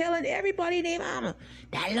Jenkins telling everybody named mama.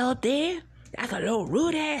 That little there, that's a little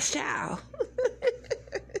rude ass child.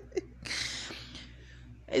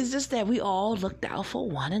 It's just that we all looked out for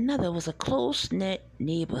one another. It was a close-knit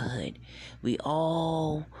neighborhood. We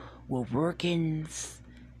all were working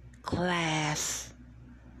class,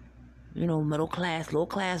 middle class, low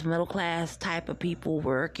class, middle class type of people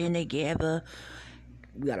working together.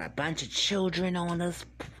 We got a bunch of children on this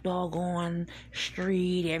doggone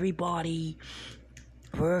street. Everybody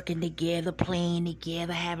working together, playing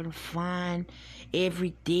together, having fun.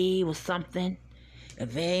 Every day was something.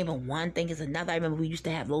 If even one thing is another. I remember we used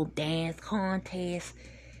to have little dance contests.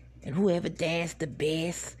 And whoever danced the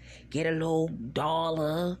best get a little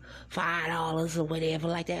 $1, $5 or whatever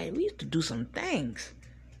like that. We used to do some things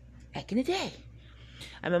back in the day.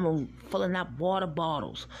 I remember filling up water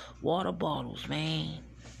bottles, man.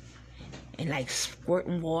 And like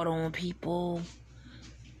squirting water on people.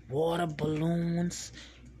 water balloons.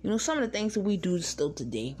 Some of the things that we do still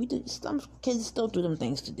today. Some kids still do them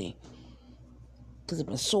things today. Because it's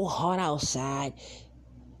been so hot outside.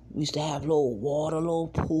 We used to have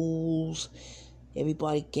little pools.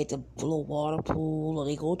 Everybody get a little water pool, or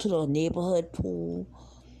they go to the neighborhood pool.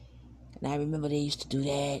 And I remember they used to do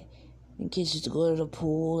that. And kids used to go to the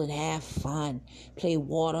pool and have fun, play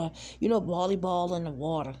water. Volleyball in the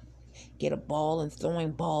water. Get a ball and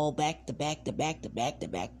throwing ball back to back to back to back to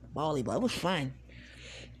back. Volleyball. It was fun.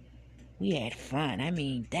 We had fun. I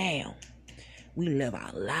mean, damn. We live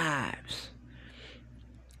our lives.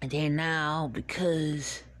 And then now,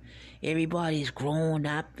 because everybody's grown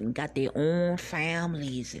up and got their own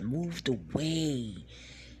families and moved away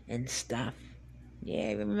and stuff. Yeah,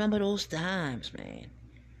 I remember those times, man.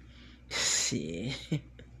 Shit.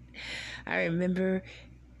 I remember,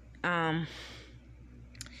 like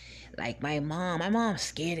my mom's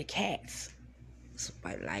scared of cats. So,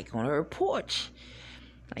 like on her porch.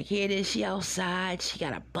 Like here it is, she outside, she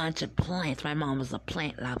got a bunch of plants. My mom was a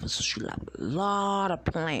plant lover, so she loved a lot of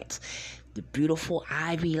plants. The beautiful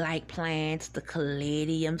ivy-like plants, the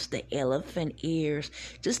caladiums, the elephant ears,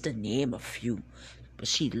 just to name a few. But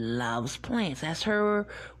she loves plants. That's her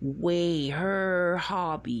way, her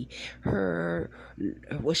hobby,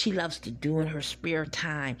 what she loves to do in her spare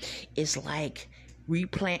time is like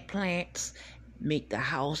replant plants, it makes the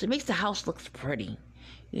house look pretty,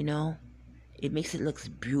 It makes it look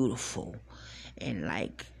beautiful. And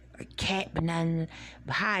like a cat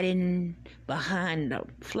hiding behind the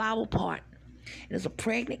flower pot. And there's a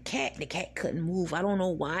pregnant cat. The cat couldn't move. I don't know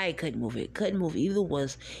why it couldn't move. It couldn't move. Either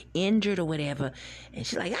was injured or whatever. And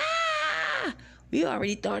she's like, ah! We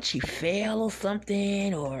already thought she fell or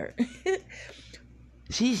something. Or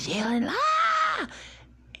she's yelling, ah!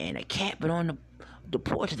 And the cat been on the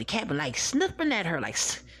porch. The cat been like sniffing at her like...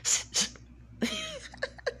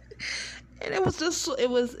 And it was just, it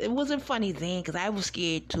wasn't funny then, because I was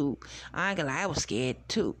scared too. I ain't gonna lie, I was scared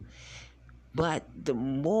too. But the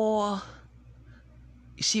more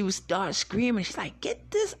she would start screaming, she's like, get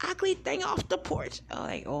this ugly thing off the porch. I'm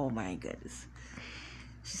like, oh my goodness.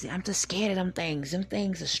 She said, I'm just scared of them things. Them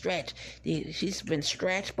things are stretched. She's been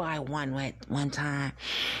stretched by one time.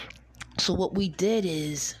 So what we did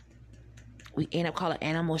is, we ended up calling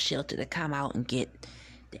animal shelter to come out and get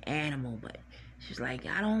the animal, but she's like,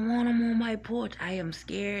 I don't want him on my porch. I am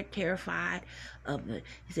scared, terrified of it.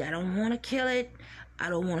 He said, I don't want to kill it. I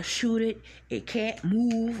don't want to shoot it. It can't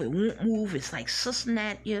move. It won't move. It's like sussing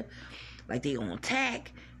at you, like they gonna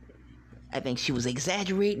attack. I think she was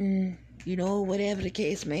exaggerating, whatever the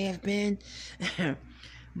case may have been.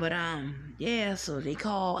 But, yeah, so they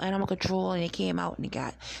called animal control and they came out and they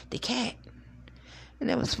got the cat. And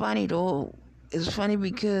it was funny, though. It was funny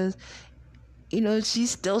because... she's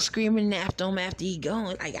still screaming after him after he gone.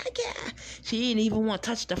 Like, I can't. She didn't even want to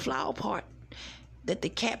touch the flower pot that the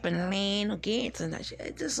cat been laying against. And I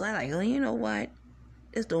just like, oh, you know what?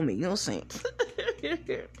 This don't make no sense.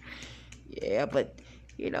 Yeah, but,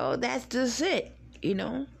 that's just it,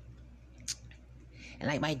 And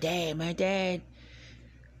like my dad,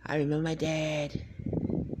 I remember my dad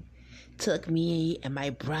took me and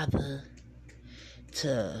my brother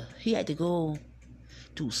he had to go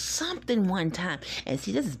do something one time. And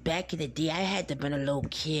see, this is back in the day. I had to been a little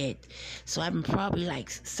kid. So I'm probably like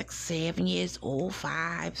 6, 7 years old,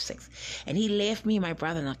 5, 6. And he left me and my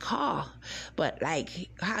brother in the car. But like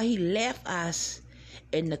how he left us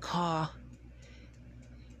in the car,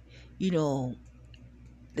 the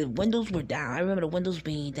windows were down. I remember the windows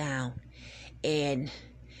being down. And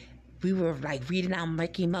we were like reading out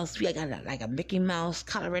Mickey Mouse. We got like a Mickey Mouse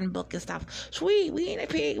coloring book and stuff. So we ain't a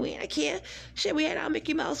pig. We ain't a kid. Shit, we had our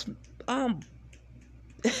Mickey Mouse.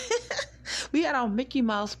 We had our Mickey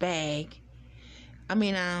Mouse bag.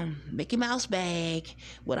 Mickey Mouse bag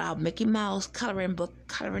with our Mickey Mouse coloring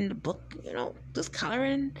the book. Just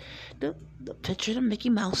coloring the picture of Mickey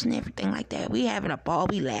Mouse and everything like that. We having a ball.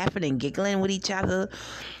 We laughing and giggling with each other.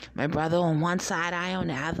 My brother on one side, I on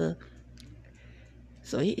the other.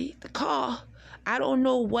 So the car, I don't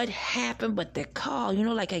know what happened, but the car,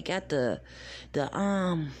 like I got the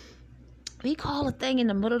what do you call the thing in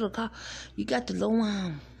the middle of the car? You got the little,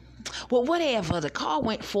 whatever, the car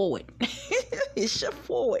went forward. It shot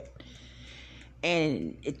forward.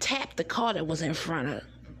 And it tapped the car that was in front of,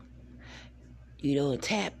 it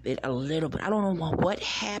tapped it a little bit. I don't know what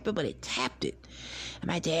happened, but it tapped it. And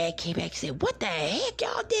my dad came back and said, what the heck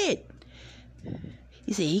y'all did?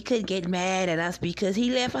 He said he couldn't get mad at us because he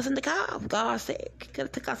left us in the car. God said, could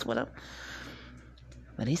have took us with him.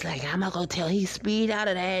 But he's like, I'm not going to tell. He speed out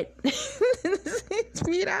of that.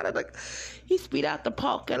 He speed out the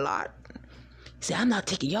parking lot. He said, I'm not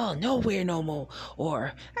taking y'all nowhere no more.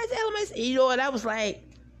 Or I tell him, you know, and I was like,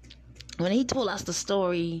 when he told us the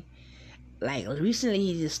story, like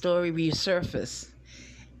recently the story resurfaced.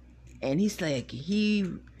 And he's like,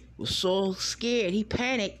 he was so scared, he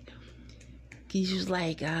panicked. He's just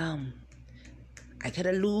like, I could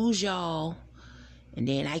have lose y'all, and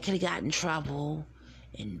then I could have got in trouble,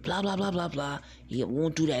 and blah, blah, blah, blah, blah. He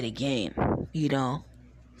won't do that again, you know.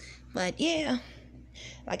 But yeah,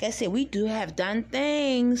 like I said, we do have done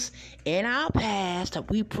things in our past that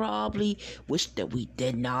we probably wish that we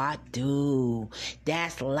did not do.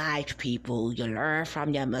 That's life, people. You learn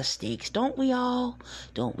from your mistakes. Don't we all?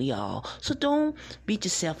 Don't we all? So don't beat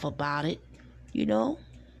yourself about it. You know,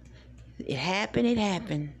 it happened, it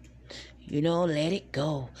happened. You know, let it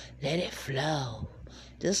go. Let it flow.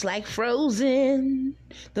 Just like Frozen,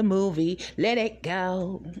 the movie, let it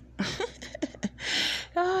go.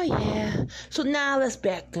 Oh, yeah. So now let's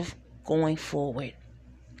back to going forward.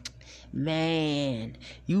 Man,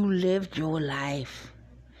 you lived your life.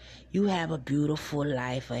 You have a beautiful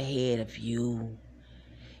life ahead of you.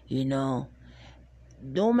 You know,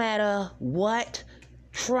 no matter what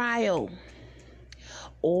trial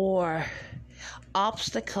or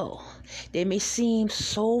obstacle they may seem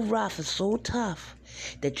so rough and so tough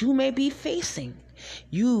that you may be facing,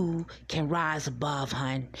 you can rise above,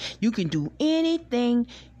 hon. You can do anything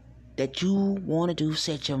that you want to do.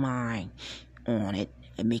 Set your mind on it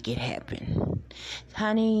and make it happen.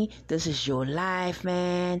 Honey, this is your life,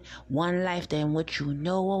 man. One life than what you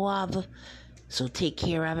know of. So take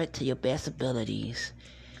care of it to your best abilities.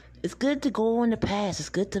 It's good to go in the past. It's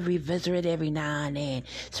good to revisit it every now and then,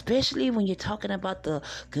 especially when you're talking about the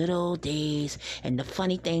good old days and the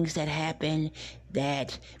funny things that happened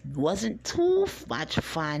that wasn't too much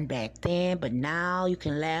fun back then, but now you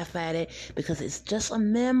can laugh at it because it's just a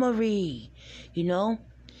memory, you know?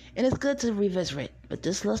 And it's good to revisit it, but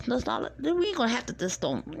let's not, we ain't gonna have to just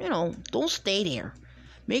don't stay there.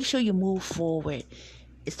 Make sure you move forward.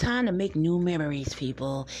 It's time to make new memories,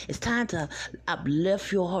 people. It's time to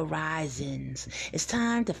uplift your horizons. It's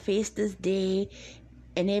time to face this day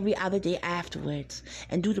and every other day afterwards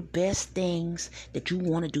and do the best things that you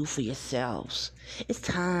want to do for yourselves. It's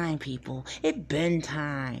time, people. It's been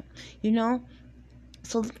time, you know?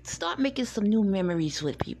 So start making some new memories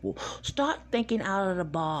with people. Start thinking out of the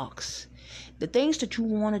box. The things that you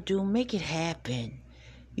want to do, make it happen.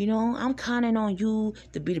 You know, I'm counting on you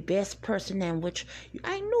to be the best person in which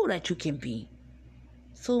I know that you can be.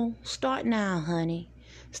 So start now, honey.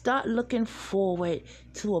 Start looking forward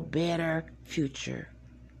to a better future.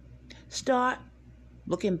 Start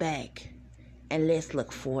looking back and let's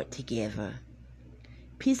look forward together.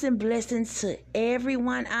 Peace and blessings to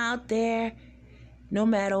everyone out there. No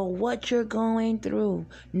matter what you're going through,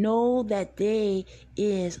 know that there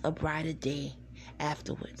is a brighter day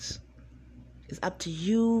afterwards. It's up to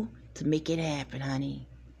you to make it happen, honey.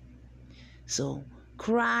 So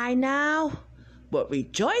cry now, but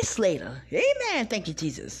rejoice later. Amen. Thank you,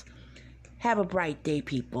 Jesus. Have a bright day,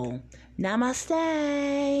 people. Namaste.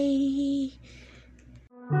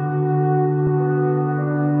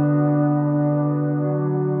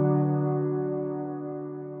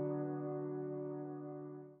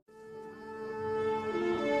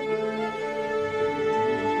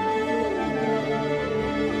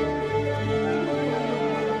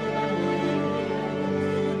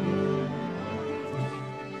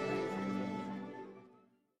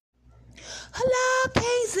 Hello,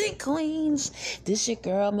 kings and queens. This your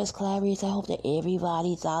girl, Miss Clarice. I hope that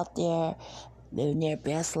everybody's out there living their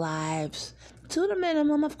best lives to the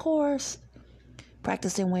minimum, of course.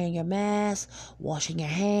 Practicing wearing your mask, washing your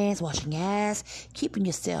hands, washing your ass, keeping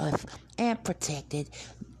yourself and protected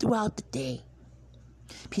throughout the day.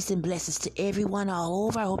 Peace and blessings to everyone all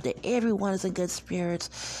over. I hope that everyone is in good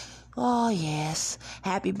spirits. Oh, yes.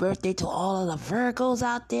 Happy birthday to all of the Virgos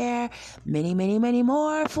out there. Many, many, many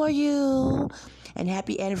more for you. And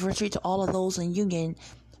happy anniversary to all of those in union.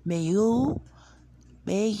 May you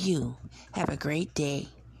have a great day.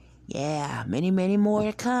 Yeah, many, many more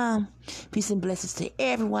to come. Peace and blessings to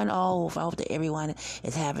everyone all over. I hope that everyone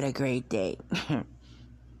is having a great day.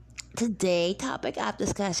 Today, topic of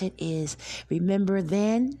discussion is remember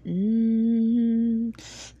then.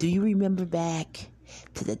 Do you remember back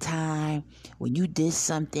to the time when you did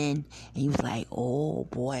something and you was like, oh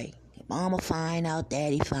boy, mama find out,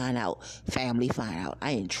 daddy find out, family find out,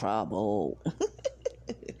 I in trouble.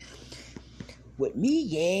 With me,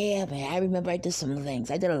 yeah, man, I remember I did some things.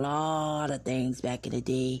 I did a lot of things back in the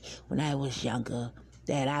day when I was younger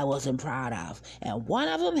that I wasn't proud of. And one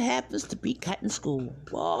of them happens to be cutting school.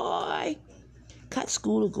 Boy, Cut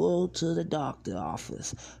school to go to the doctor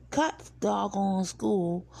office. Cut doggone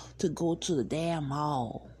school to go to the damn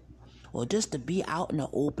mall. Or just to be out in the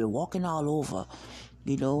open, walking all over,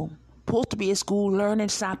 Supposed to be at school learning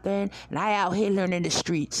something, and I out here learning the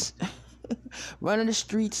streets. Running the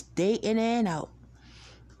streets day in and out.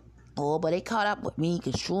 Oh, but they caught up with me,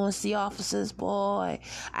 because truancy officers, boy,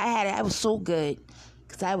 I was so good,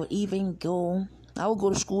 because I would go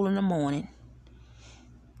to school in the morning,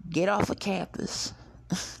 get off of campus,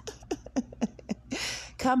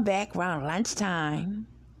 come back around lunchtime,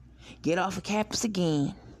 get off of campus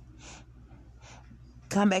again,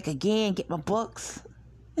 come back again, get my books,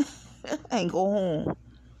 and go home.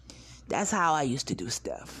 That's how I used to do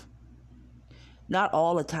stuff. Not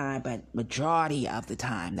all the time, but majority of the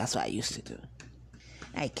time, that's what I used to do.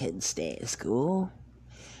 I couldn't stay in school.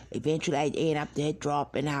 Eventually, I ended up there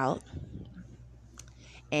dropping out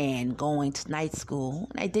and going to night school.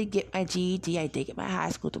 I did get my GED. I did get my high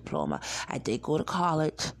school diploma. I did go to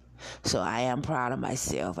college. So I am proud of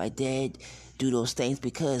myself. I did do those things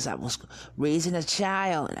because I was raising a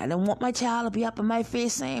child. I didn't want my child to be up in my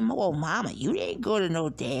face saying, "Oh, mama, you didn't go to no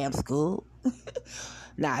damn school."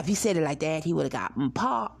 Now, if he said it like that, he would have got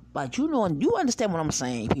popped. But you understand what I'm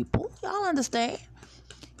saying, people. Y'all understand,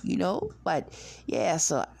 But yeah,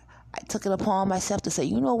 so I took it upon myself to say,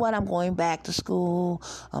 you know what? I'm going back to school.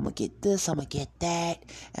 I'm going to get this. I'm going to get that.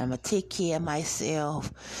 And I'm going to take care of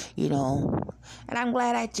myself, And I'm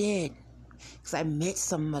glad I did. Because I met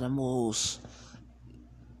some of the most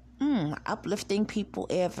uplifting people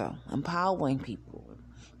ever. Empowering people.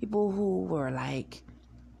 People who were like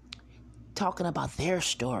talking about their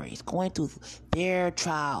stories, going through their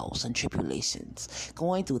trials and tribulations,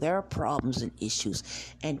 going through their problems and issues,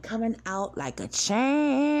 and coming out like a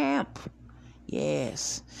champ.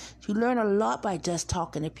 Yes. You learn a lot by just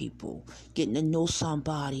talking to people, getting to know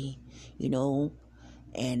somebody,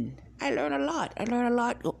 and I learn a lot.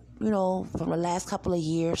 From the last couple of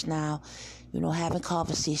years now, having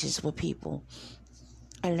conversations with people.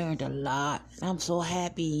 I learned a lot. I'm so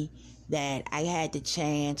happy that I had the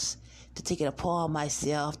chance to take it upon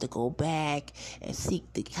myself to go back and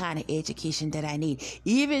seek the kind of education that I need,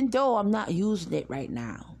 even though I'm not using it right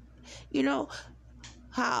now.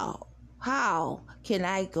 How can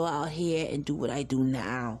I go out here and do what I do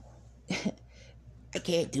now? I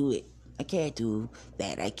can't do it. I can't do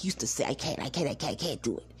that. I used to say I can't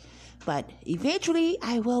do it. But eventually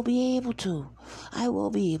I will be able to. I will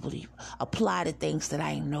be able to apply the things that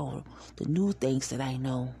I know, the new things that I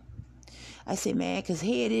know. I say, man, because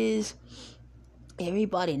here it is.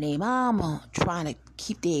 Everybody named Mama trying to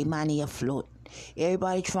keep their money afloat.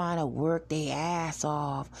 Everybody trying to work their ass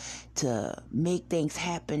off to make things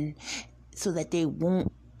happen so that they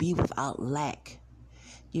won't be without lack.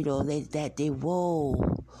 That they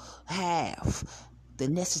will have the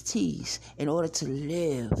necessities in order to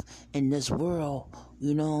live in this world,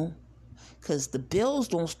 because the bills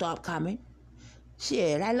don't stop coming.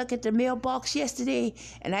 Shit, I look at the mailbox yesterday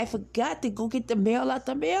and I forgot to go get the mail out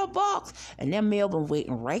the mailbox. And that mail been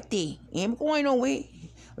waiting right there. Ain't going nowhere.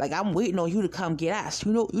 Like I'm waiting on you to come get us.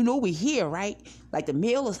 We're here, right? Like the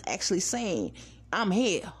mail is actually saying, I'm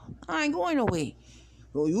here. I ain't going nowhere.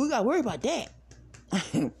 Well, you gotta worry about that.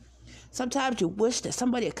 Sometimes you wish that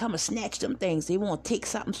somebody would come and snatch them things. They won't take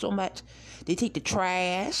something so much. They take the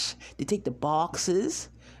trash. They take the boxes.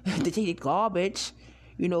 They take the garbage.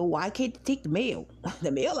 Why can't they take the mail?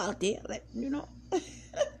 The mail out there,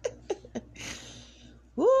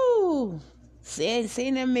 Woo! Send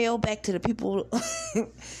the mail back to the people.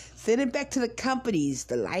 Send it back to the companies.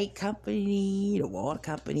 The light company, the water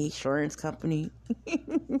company, insurance company.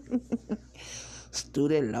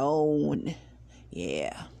 Student loan.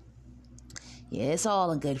 Yeah. Yeah, it's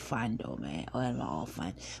all in good fun, though, man. All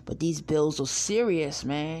fun. But these bills are serious,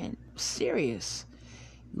 man. Serious.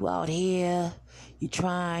 You out here, you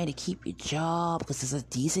trying to keep your job because it's a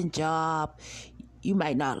decent job. You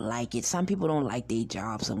might not like it. Some people don't like their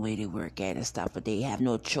jobs and where they work at and stuff, but they have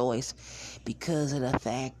no choice because of the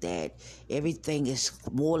fact that everything is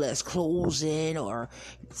more or less closing, or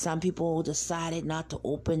some people decided not to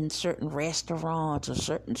open certain restaurants or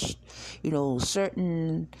certain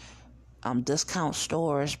discount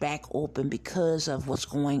stores back open because of what's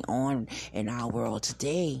going on in our world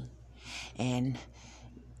today. And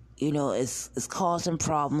it's causing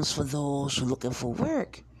problems for those who are looking for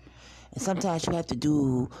work. And sometimes you have to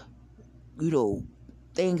do,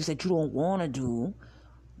 things that you don't want to do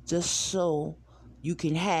just so you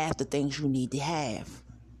can have the things you need to have.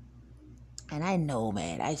 And I know,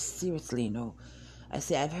 man, I seriously know.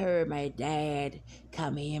 I've heard my dad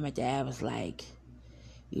come here. My dad was like,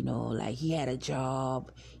 Like he had a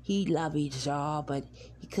job. He loved his job, but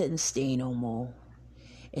he couldn't stay no more.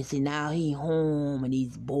 And see, now he home and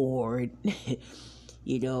he's bored,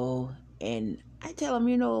 And I tell him,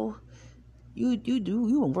 you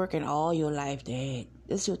been working all your life, Dad.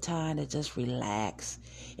 This is your time to just relax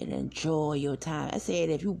and enjoy your time. I said,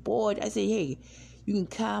 if you bored, I said, hey, you can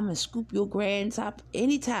come and scoop your grands up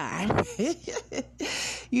anytime.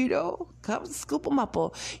 Come scoop them up.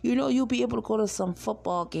 Or, you'll be able to go to some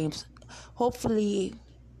football games. Hopefully,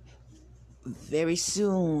 very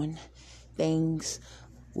soon, things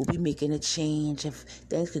will be making a change. If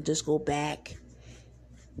things could just go back.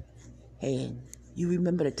 Hey, you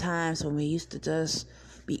remember the times when we used to just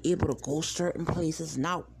be able to go certain places and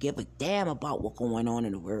not give a damn about what's going on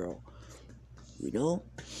in the world.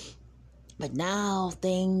 But now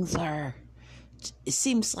things are, it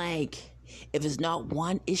seems like if it's not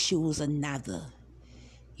one issue, it's another.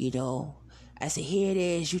 I said, here it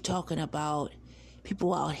is, you talking about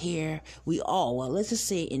people out here, let's just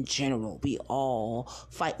say in general, we all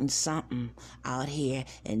fighting something out here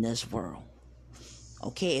in this world.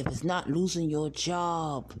 Okay, if it's not losing your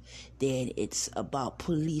job, then it's about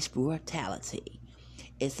police brutality.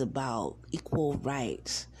 It's about equal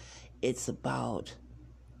rights. It's about,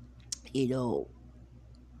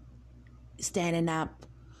 standing up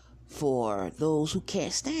for those who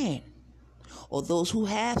can't stand or those who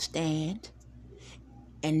have stand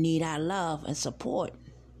and need our love and support.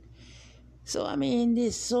 So,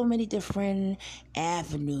 there's so many different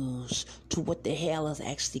avenues to what the hell is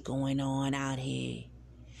actually going on out here.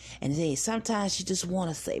 And then sometimes you just want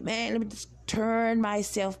to say, man, let me just turn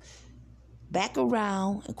myself back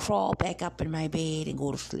around and crawl back up in my bed and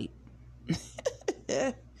go to sleep.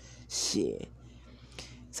 Shit.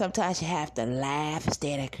 Sometimes you have to laugh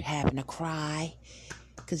instead of having to cry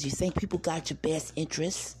because you think people got your best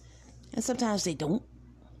interests. And sometimes they don't.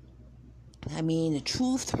 The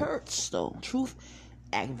truth hurts, though. Truth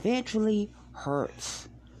eventually hurts.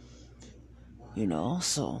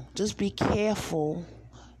 So just be careful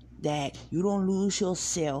that you don't lose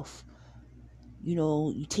yourself.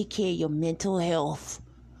 You take care of your mental health.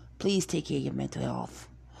 Please take care of your mental health.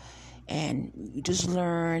 And you just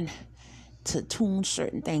learn to tune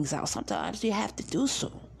certain things out. Sometimes you have to do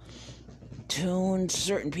so. Tune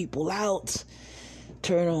certain people out.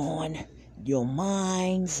 Turn on your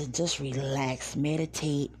minds and just relax,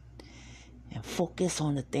 meditate, and focus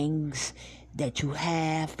on the things that you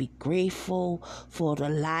have. Be grateful for the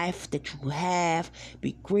life that you have.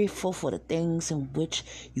 Be grateful for the things in which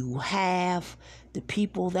you have, the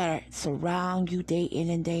people that surround you day in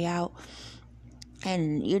and day out.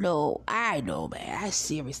 And, I know, man, I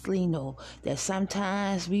seriously know that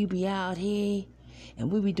sometimes we be out here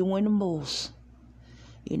and we be doing the most,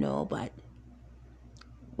 but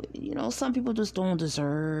some people just don't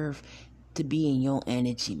deserve to be in your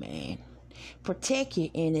energy, man. Protect your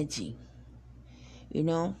energy.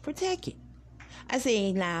 Protect it. I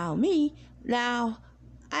say now,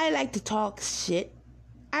 I like to talk shit.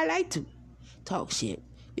 I like to talk shit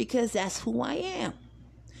because that's who I am.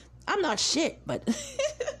 I'm not shit, but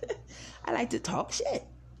I like to talk shit,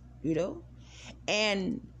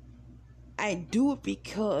 And I do it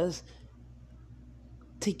because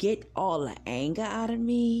to get all the anger out of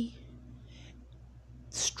me,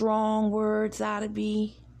 strong words out of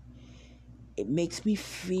me, it makes me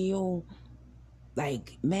feel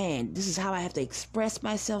like, man, this is how I have to express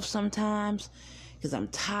myself sometimes because I'm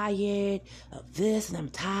tired of this and I'm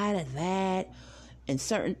tired of that. And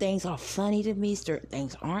certain things are funny to me, certain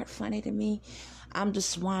things aren't funny to me. I'm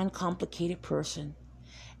just one complicated person.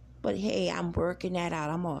 But hey, I'm working that out.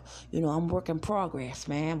 I'm work in progress,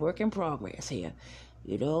 man. Work in progress here.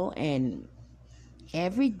 And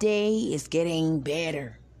every day is getting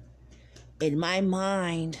better. In my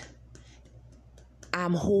mind,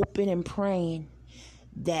 I'm hoping and praying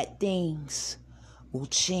that things will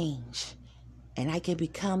change and I can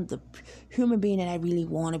become the human being that I really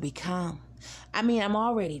want to become. I'm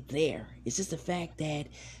already there. It's just the fact that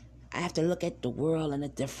I have to look at the world in a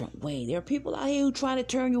different way. There are people out here who try to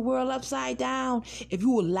turn your world upside down if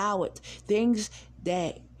you allow it. Things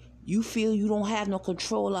that you feel you don't have no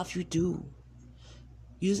control of, you do.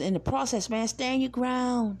 In the process, man, stand your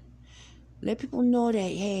ground. Let people know that,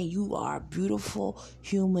 hey, you are a beautiful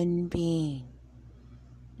human being.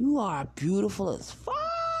 You are beautiful as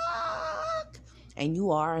fuck. And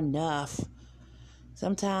you are enough.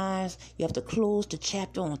 Sometimes you have to close the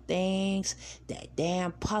chapter on things that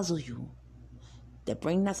damn puzzle you. That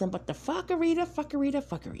bring nothing but the fuckery.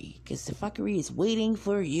 Because the fuckery is waiting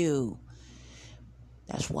for you.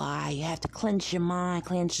 That's why you have to cleanse your mind,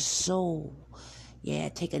 cleanse your soul. Yeah,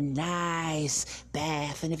 take a nice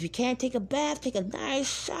bath. And if you can't take a bath, take a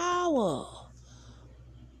nice shower.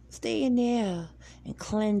 Stay in there and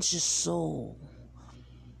cleanse your soul.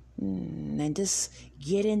 And just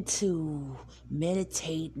get into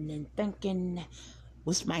meditating and thinking,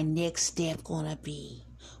 what's my next step gonna be?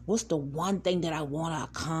 What's the one thing that I want to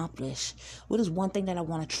accomplish? What is one thing that I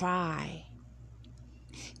want to try?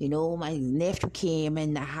 You know, my nephew came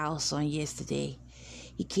in the house on yesterday.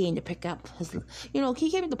 He came to pick up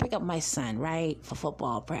he came to pick up my son, right, for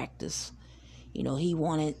football practice. You know, he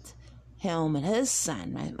wanted him and his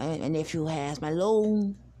son. My nephew has my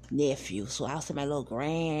little nephew, so I'll say my little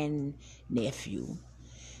grand nephew,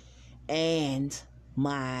 and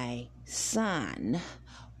my son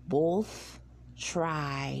both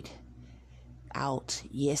tried out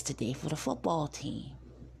yesterday for the football team.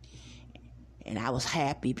 And I was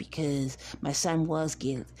happy because my son was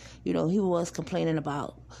he was complaining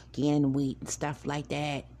about gaining weight and stuff like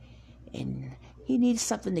that. And he needed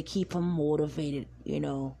something to keep him motivated,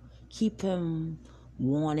 keep him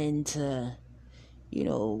wanting to,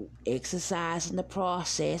 exercise in the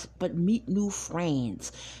process, but meet new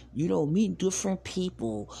friends, meet different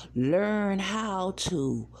people, learn how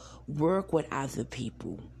to work with other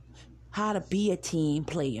people, how to be a team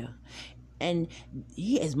player. And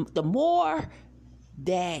the more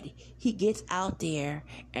that he gets out there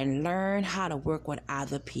and learn how to work with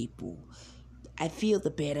other people, I feel the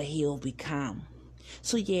better he'll become.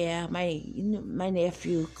 So yeah, my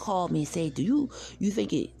nephew called me and said, "Do you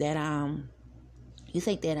think his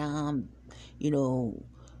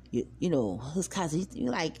cousin,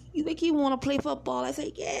 you think he want to play football?" I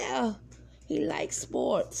said, "Yeah, he likes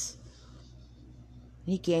sports."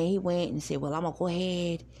 He went and said, "Well, I'm gonna go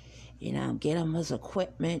ahead and get him his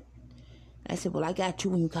equipment." I said, "Well, I got you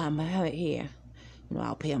when you come here.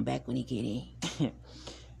 I'll pay him back when he get in."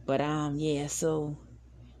 But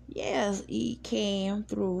he came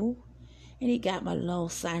through and he got my little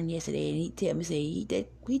son yesterday, and he tell me, say he did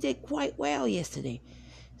quite well yesterday.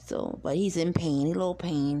 So, but he's in pain, a little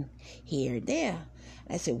pain here and there.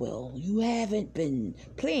 I said, "Well, you haven't been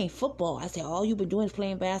playing football." I said, "All you've been doing is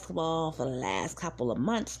playing basketball for the last couple of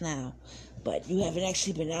months now, but you haven't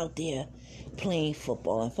actually been out there playing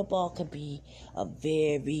football." And football can be a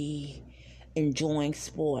very enjoying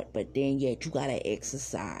sport, but then yet you gotta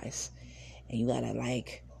exercise, and you gotta,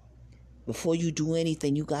 before you do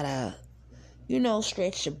anything, you gotta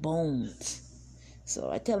stretch your bones. So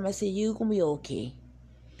I tell him, I said, "You gonna be okay."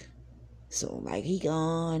 So he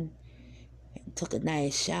gone and took a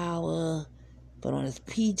nice shower, put on his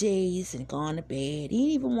PJs and gone to bed. He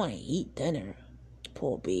didn't even want to eat dinner.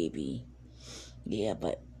 Poor baby. Yeah,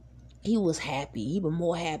 but he was happy. He was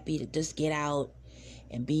more happy to just get out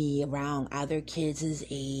and be around other kids his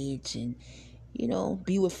age, and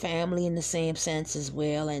be with family in the same sense as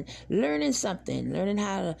well, and learning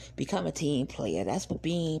how to become a team player. That's what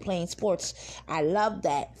playing sports. I love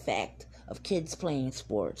that fact of kids playing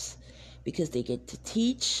sports, because they get to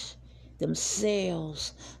teach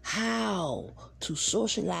themselves how to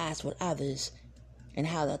socialize with others and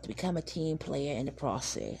how to become a team player in the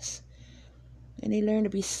process. And they learn to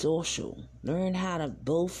be social, learn how to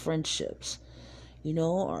build friendships,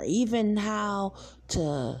 or even how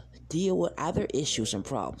to deal with other issues and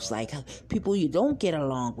problems, like people you don't get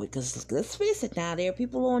along with. Because let's face it, now there are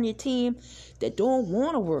people on your team that don't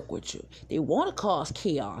want to work with you. They want to cause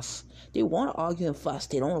chaos. They want to argue and fuss.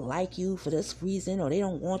 They don't like you for this reason, or they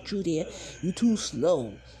don't want you there. You too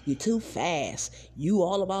slow. You too fast. You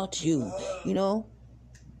all about you.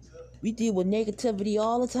 We deal with negativity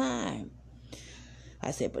all the time.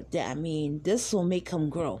 I said, but this will make him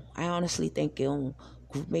grow. I honestly think it'll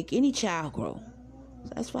make any child grow.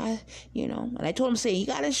 So that's why, and I told him, say, you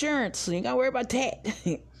got insurance, so you ain't got to worry about that.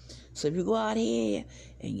 So if you go out here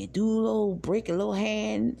and you break a little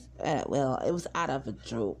hand, it was out of a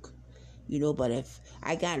joke, but if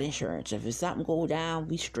I got insurance, if something go down,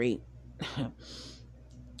 we straight.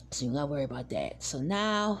 So you got to worry about that. So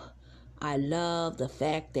now I love the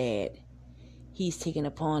fact that he's taking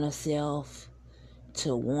upon himself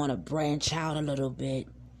to want to branch out a little bit,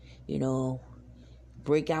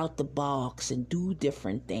 break out the box and do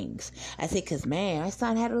different things. I said, because my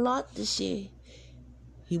son had a lot this year.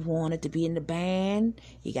 He wanted to be in the band.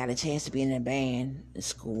 He got a chance to be in the band in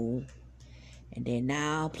school. And then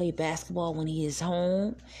now play basketball when he is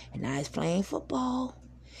home. And now he's playing football.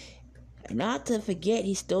 And not to forget,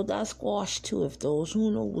 he still does squash too. If those who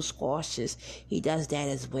know what squash is, he does that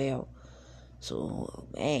as well. So,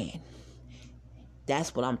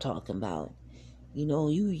 that's what I'm talking about.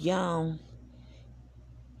 You young.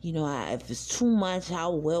 If it's too much, I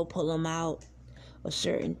will pull him out of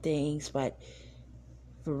certain things. But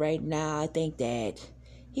for right now, I think that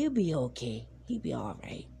he'll be okay. He'll be all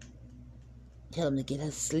right. Tell him to get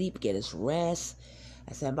his sleep, get his rest.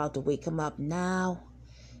 I said, I'm about to wake him up now.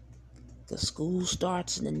 The school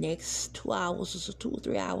starts in the next 2 hours or so, 2 or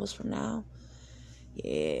 3 hours from now.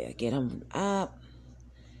 Yeah, get him up.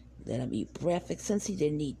 Let him eat breakfast. Since he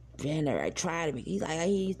didn't eat dinner, I tried him. He's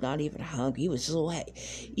not even hungry. He was so happy.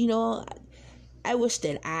 I wish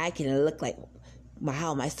that I can look like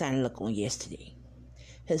how my son looked on yesterday.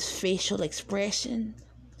 His facial expression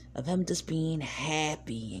of him just being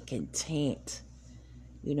happy and content.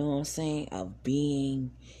 You know what I'm saying? Of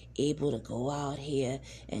being able to go out here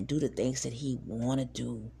and do the things that he want to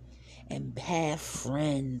do and have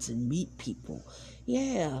friends and meet people.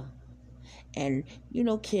 Yeah. And,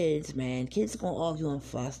 kids, man, kids gonna argue and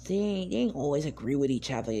fuss. They ain't always agree with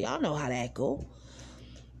each other. Y'all know how that go.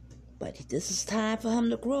 But this is time for him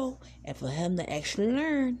to grow and for him to actually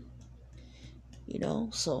learn.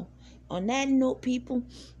 So on that note, people,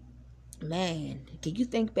 man, can you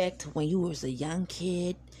think back to when you was a young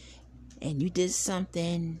kid and you did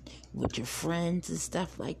something with your friends and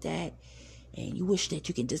stuff like that, and you wish that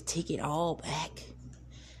you can just take it all back?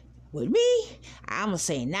 With me, I'm going to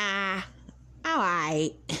say, nah, I'm all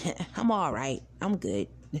right. I'm all right. I'm good.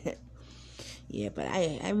 Yeah, but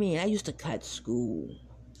I used to cut school.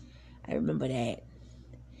 I remember that.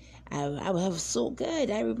 I was so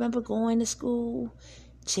good. I remember going to school,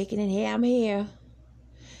 checking in, hey, I'm here.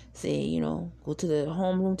 Say, go to the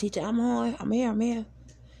homeroom teacher, I'm here.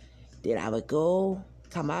 Then I would go,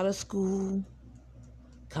 come out of school,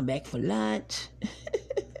 come back for lunch,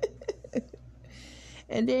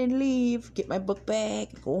 and then leave, get my book bag,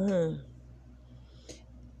 go home.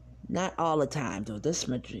 Not all the time, though. This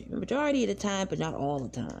majority of the time, but not all the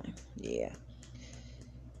time. Yeah.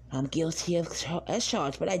 I'm guilty of as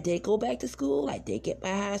charged, but I did go back to school. I did get my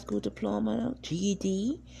high school diploma,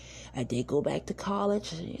 GED. I did go back to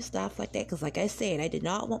college and stuff like that. Because like I said, I did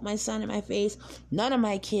not want my son in my face. None of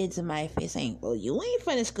my kids in my face saying, well, you ain't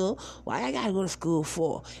finished school. Why I got to go to school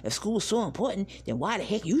for? If school is so important, then why the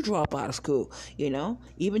heck you drop out of school?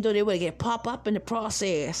 Even though they would get pop up in the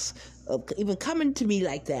process of even coming to me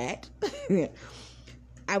like that,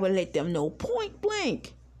 I would let them know point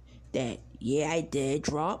blank that, yeah, I did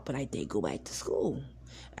drop, but I did go back to school.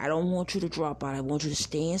 I don't want you to drop out. I want you to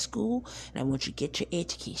stay in school, and I want you to get your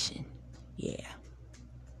education. Yeah.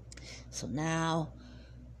 So now,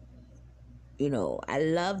 I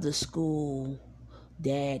love the school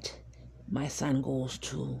that my son goes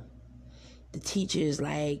to. The teachers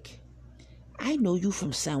I know you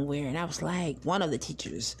from somewhere. And I was like, one of the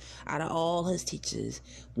teachers, out of all his teachers,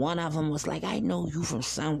 one of them was like, I know you from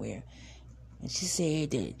somewhere. And she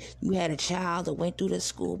said that you had a child that went through the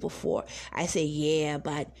school before. I said, yeah,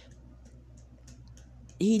 but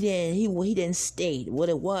he didn't stay. What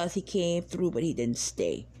it was, he came through, but he didn't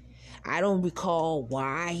stay. I don't recall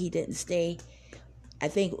why he didn't stay. I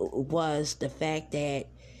think it was the fact that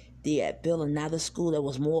they had built another school that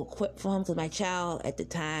was more equipped for him, because my child at the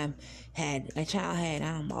time had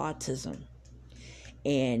autism.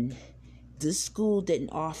 And this school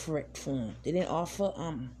didn't offer it for him. They didn't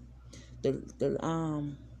offer they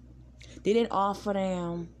didn't offer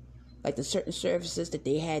them like the certain services that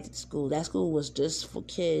they had at school. That school was just for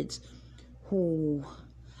kids who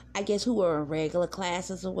were in regular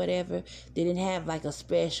classes or whatever. They didn't have like a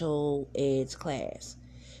special eds class.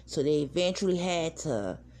 So they eventually had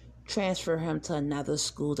to transfer him to another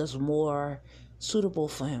school that's more suitable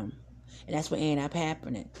for him. And that's what ended up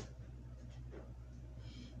happening.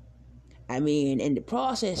 In the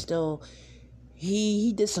process though,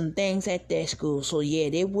 He did some things at that school, so yeah,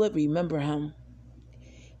 they would remember him.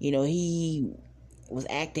 He was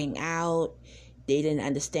acting out. They didn't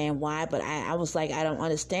understand why, but I was like, I don't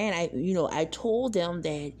understand. I told them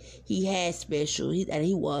that he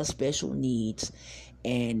was special needs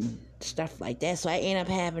and stuff like that. So I ended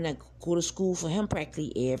up having to go to school for him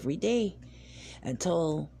practically every day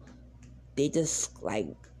until they just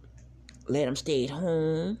let him stay at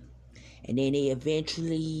home, and then they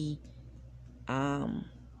eventually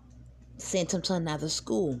sent him to another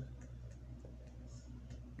school.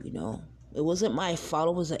 It wasn't my fault.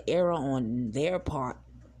 It was an error on their part.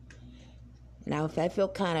 And I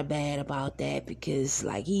felt kind of bad about that because,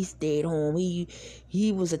 he stayed home.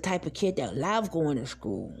 He was the type of kid that loved going to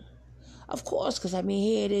school. Of course, because,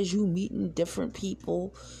 here it is, you meeting different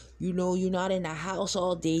people. You're not in the house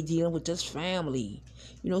all day dealing with just family.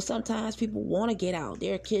 Sometimes people want to get out.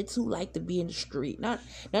 There are kids who like to be in the street. Not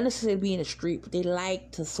necessarily be in the street, but they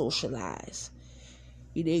like to socialize.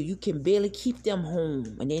 You can barely keep them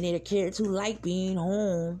home. And then there are kids who like being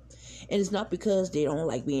home. And it's not because they don't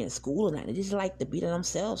like being in school or nothing. They just like to be to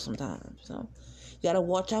themselves sometimes. So you got to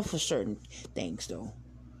watch out for certain things, though.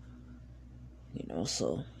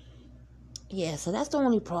 So yeah, so that's the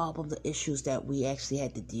only problem, the issues that we actually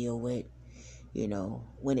had to deal with,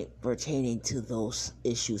 when it pertaining to those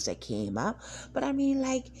issues that came up. But I mean,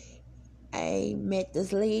 like, I met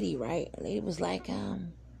this lady, right? The lady was like,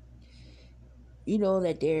 that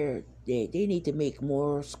they need to make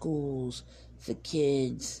more schools for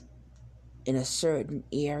kids in a certain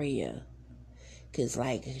area. Because,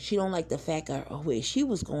 like, she don't like the fact of where she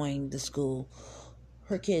was going to school.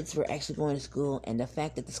 Her kids were actually going to school, and the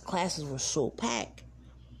fact that the classes were so packed.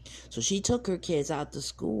 So she took her kids out to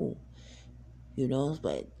school,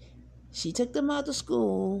 but she took them out to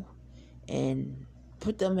school and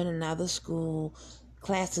put them in another school.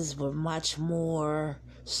 Classes were much more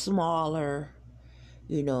smaller,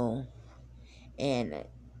 and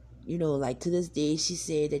like to this day, she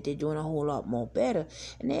said that they're doing a whole lot more better.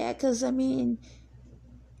 And yeah, because I mean,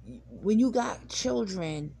 when you got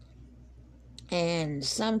children, and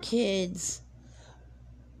some kids,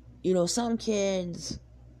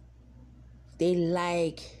 they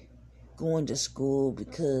like going to school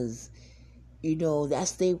because,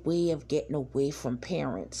 that's their way of getting away from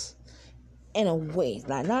parents. In a way.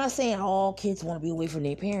 Like, not saying all kids want to be away from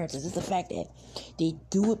their parents. It's just the fact that they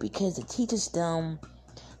do it because it teaches them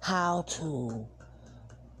how to,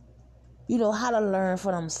 how to learn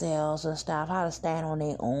for themselves and stuff, how to stand on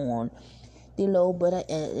their own. The little bit of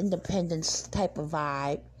independence type of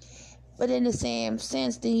vibe. But in the same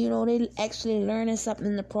sense, they actually learning something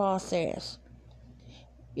in the process.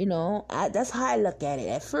 That's how I look at it.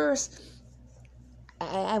 At first,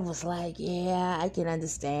 I was like, yeah, I can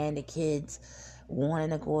understand the kids wanting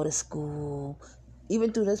to go to school,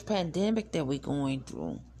 even through this pandemic that we're going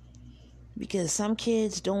through. Because some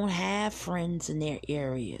kids don't have friends in their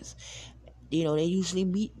areas. They usually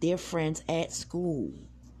meet their friends at school.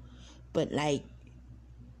 But, like,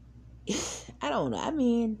 I don't know. I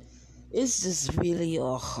mean, it's just really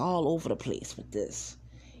all over the place with this,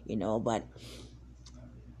 But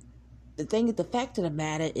the fact of the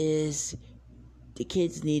matter is, the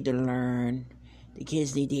kids need to learn. The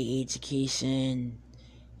kids need their education,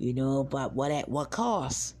 but at what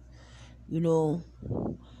cost? You don't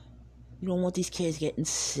want these kids getting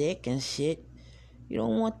sick and shit. You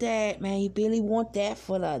don't want that, man. You barely want that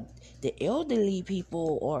for the elderly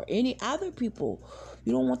people or any other people.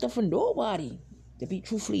 You don't want that for nobody, to be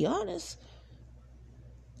truthfully honest.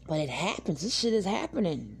 But it happens. This shit is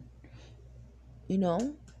happening. You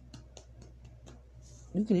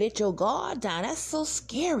can let your guard down. That's so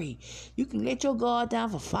scary. You can let your guard down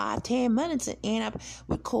for 5-10 minutes and end up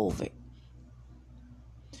with COVID.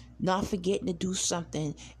 Not forgetting to do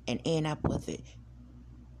something and end up with it.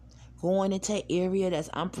 Going into an area that's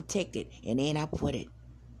unprotected and end up with it.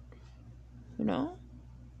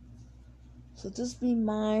 So just be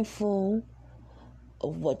mindful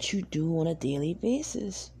of what you do on a daily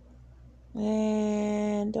basis.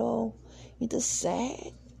 And it's just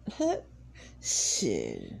sad.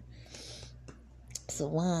 Shit.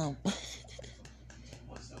 So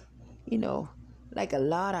like a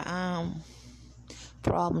lot of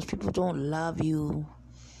problems, people don't love you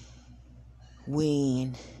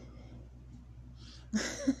when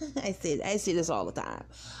I say this all the time.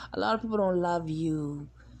 A lot of people don't love you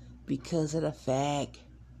because of the fact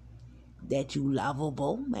that you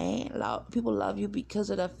lovable, man. A lot of people love you because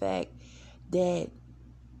of the fact that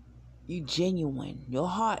you genuine. Your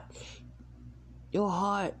heart,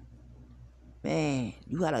 man,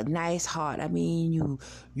 you got a nice heart. I mean, you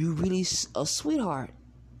really a sweetheart.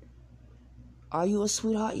 Are you a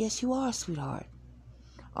sweetheart? Yes, you are a sweetheart.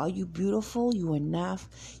 Are you beautiful? You enough?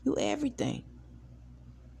 You everything.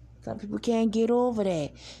 Some people can't get over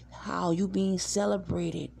that. How you being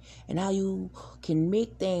celebrated and how you can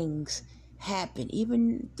make things happen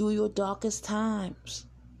even through your darkest times.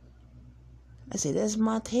 I say this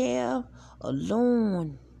month here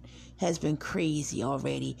alone has been crazy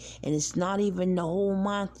already, and it's not even the whole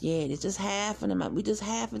month yet. It's just half of the month. We just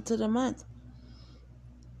half into the month.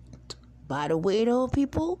 By the way, though,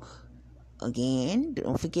 people, again,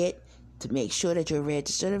 don't forget to make sure that you're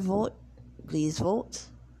registered to vote. Please vote.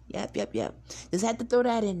 Yep. Just had to throw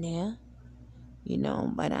that in there,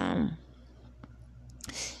 but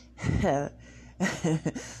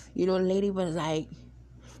the lady was like,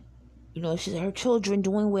 her children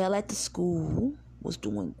doing well at the school, was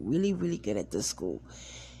doing really, really good at the school.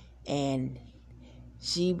 And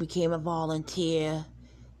she became a volunteer,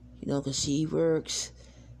 because she works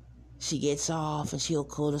she gets off and she'll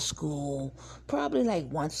go to school probably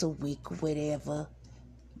like once a week or whatever.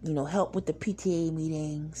 Help with the PTA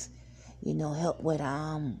meetings. Help with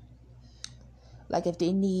like if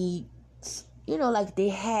they need, like they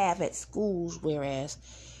have at schools, whereas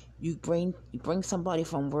you bring somebody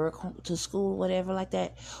from work home to school, whatever like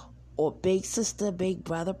that, or big sister, big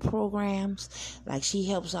brother programs. Like she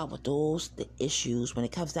helps out with the issues when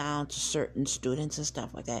it comes down to certain students and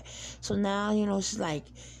stuff like that. So now, she's like,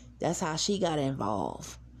 that's how she got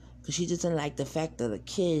involved. Because she doesn't like the fact of the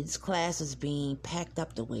kids' classes being packed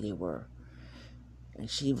up the way they were. And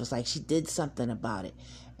she was like, she did something about it.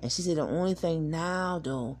 And she said the only thing now,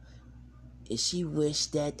 though, is she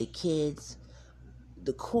wished that the kids,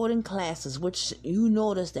 the coding classes, which you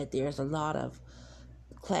notice that there's a lot of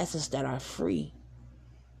classes that are free,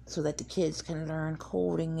 so that the kids can learn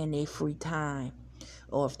coding in their free time,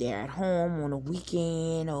 or if they're at home on a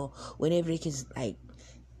weekend, or whenever they can, like,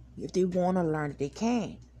 if they want to learn it, they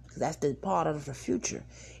can, because that's the part of the future,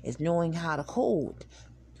 is knowing how to code,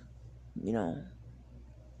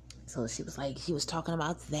 So she was talking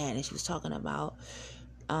about that, and she was talking about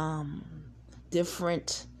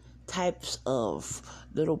different types of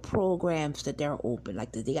little programs that they're open.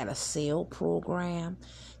 Like they got a SAIL program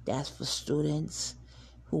that's for students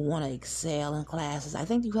who want to excel in classes. I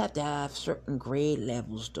think you have to have certain grade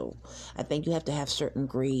levels, though. I think you have to have certain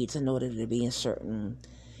grades in order to be in certain,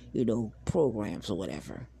 programs or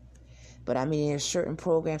whatever. But I mean, there's certain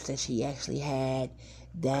programs that she actually had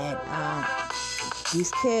that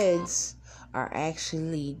these kids are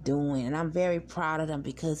actually doing, and I'm very proud of them,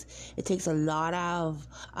 because it takes a lot out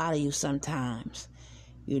of you sometimes,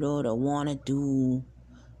 to want to do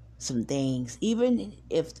some things, even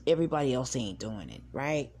if everybody else ain't doing it,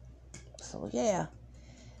 right? So yeah,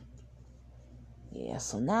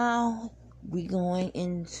 so now we going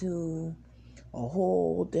into a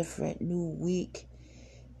whole different new week.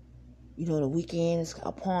 The weekend is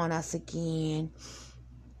upon us again,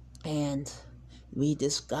 and we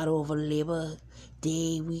just got over Labor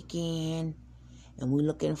Day weekend, and we're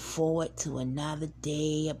looking forward to another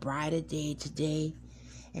day, a brighter day today,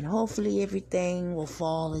 and hopefully everything will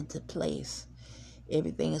fall into place.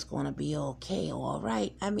 Everything is going to be okay, all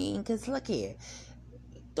right? I mean, because look here,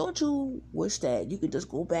 don't you wish that you could just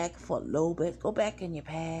go back for a little bit, go back in your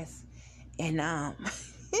past, and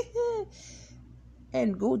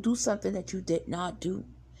and go do something that you did not do,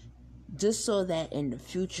 just so that in the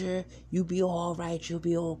future you'll be all right, you'll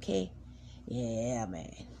be okay? Yeah,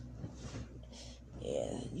 man.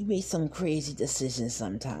 Yeah, you made some crazy decisions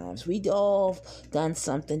sometimes. We all done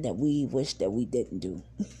something that we wish that we didn't do.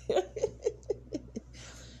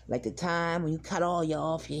 Like the time when you cut all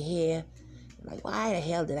off your hair. Like, why the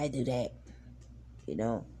hell did I do that?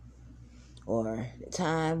 Or the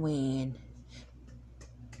time when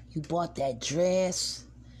you bought that dress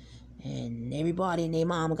and everybody and their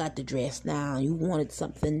mama got the dress now. You wanted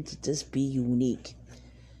something to just be unique.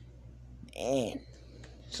 And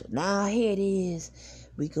so now here it is.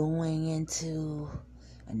 We going into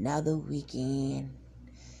another weekend.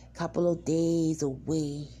 Couple of days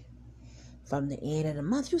away from the end of the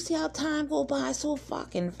month. You see how time go by so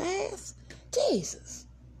fucking fast? Jesus.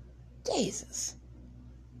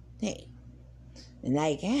 Hey. And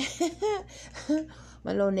like,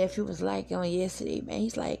 my little nephew was like on yesterday, man.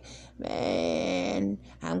 He's like, man,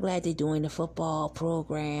 I'm glad they're doing the football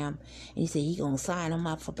program. And he said he gonna sign him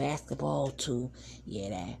up for basketball too.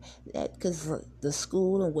 Yeah, that because the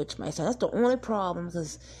school in which my son, that's the only problem,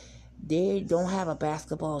 because they don't have a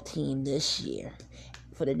basketball team this year.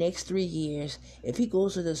 For the next 3 years, if he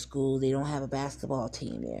goes to the school, they don't have a basketball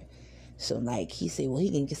team there. So like he said, well,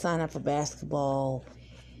 he can sign up for basketball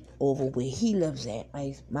over where he lives at.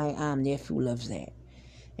 My nephew lives at.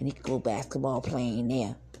 And he could go basketball playing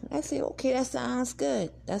there. I said, okay, that sounds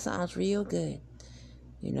good. That sounds real good.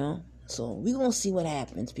 So we're going to see what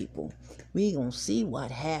happens, people. We're going to see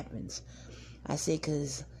what happens. I said,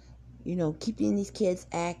 because, keeping these kids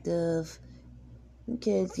active.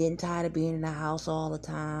 Kids getting tired of being in the house all the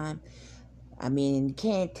time. I mean, you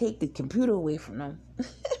can't take the computer away from them.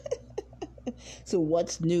 So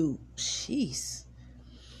what's new? Jeez.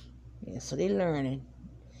 Yeah, so they're learning.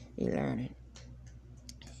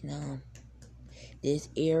 There's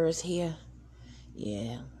errors here.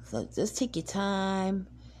 Yeah. So just take your time.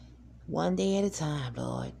 One day at a time,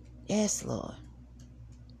 Lord. Yes, Lord.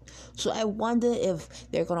 So I wonder if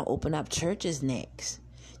they're going to open up churches next.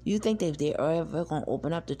 Do you think that if they're ever going to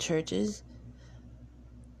open up the churches,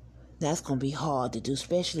 that's going to be hard to do,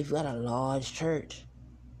 especially if you got a large church.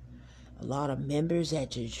 A lot of members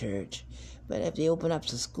at your church. But if they open up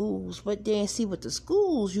some schools, but then see with the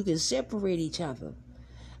schools, you can separate each other.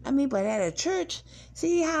 I mean, but at a church,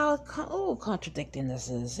 see how contradicting this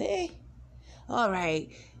is, eh? All right.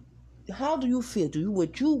 How do you feel?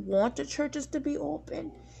 Would you want the churches to be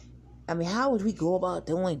open? I mean, how would we go about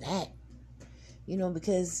doing that?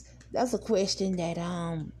 Because that's a question that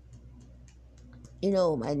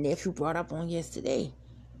my nephew brought up on yesterday.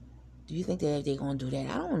 Do you think that they're gonna do that?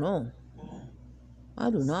 I don't know. I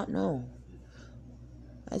do not know.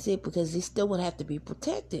 I say because they still would have to be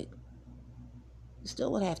protected.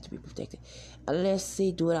 Unless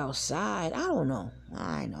they do it outside. I don't know.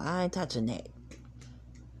 I ain't touching that.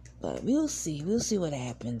 But we'll see. We'll see what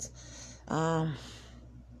happens. And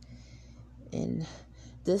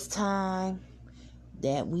this time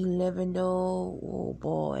that we live in, though, oh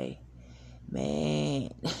boy,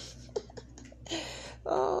 man.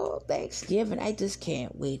 Oh, Thanksgiving. I just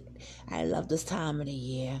can't wait. I love this time of the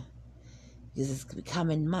year. This is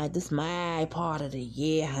becoming my part of the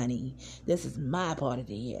year, honey. This is my part of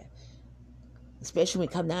the year. Especially when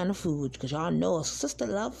it comes down to food, because y'all know a sister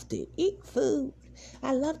loves to eat food.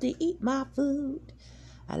 I love to eat my food.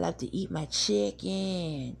 I love to eat my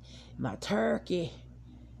chicken, my turkey.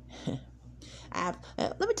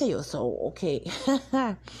 Let me tell you okay.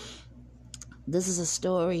 This is a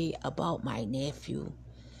story about my nephew.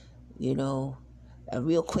 A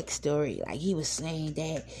real quick story. Like he was saying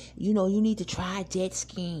that, you need to try jet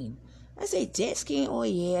skiing. I said, jet skiing? Oh,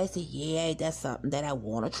 yeah. I said, yeah, that's something that I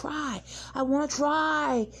want to try. I want to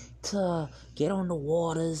try to get on the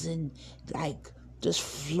waters and, just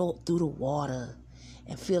float through the water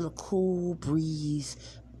and feel a cool breeze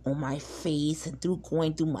on my face and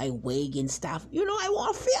going through my wig and stuff. I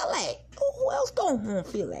want to feel that. Who else don't want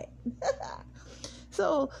to feel that?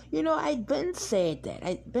 So, I'd been said that.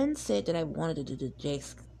 I wanted to do the jet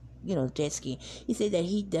skiing. He said that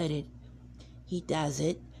he did it. He does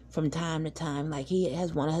it from time to time. Like, he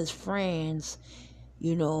has one of his friends,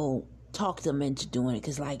 talk them into doing it.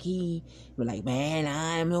 Because, he was like, man,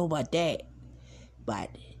 I don't know about that.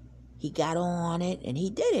 But he got on it and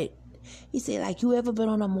he did it. He said, you ever been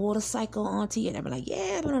on a motorcycle, Auntie? And I'd be like,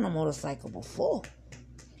 yeah, I've been on a motorcycle before.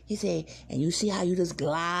 He said, and you see how you just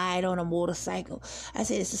glide on a motorcycle? I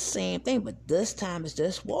said, it's the same thing, but this time it's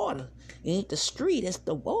just water. It ain't the street, it's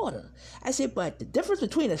the water. I said, but the difference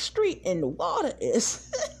between the street and the water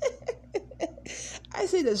is, I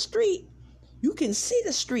said, the street, you can see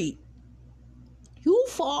the street. You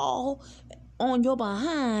fall on your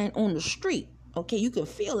behind on the street. Okay, you can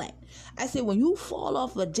feel that. I said, when you fall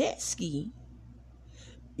off a jet ski,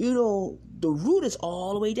 the root is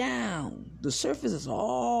all the way down. The surface is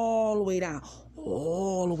all the way down.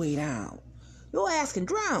 All the way down. Your ass can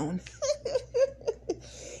drown.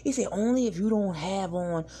 He said, only if you don't have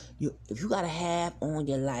on, if you got to have on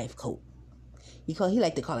your life coat. He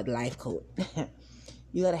like to call it life coat.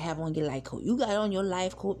 You got to have on your life coat. You got on your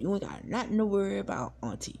life coat, you ain't got nothing to worry about,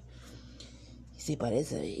 Auntie. He said, but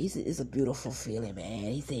it's a beautiful feeling,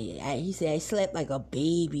 man. He said, I slept like a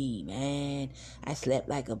baby, man. I slept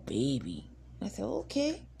like a baby. I said,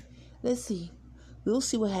 okay, let's see. We'll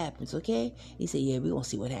see what happens, okay? He said, yeah, we're going to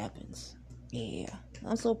see what happens. Yeah.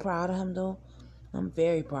 I'm so proud of him, though. I'm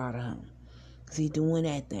very proud of him. Because he's doing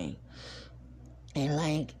that thing.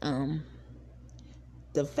 And,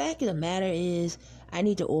 the fact of the matter is, I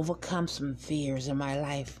need to overcome some fears in my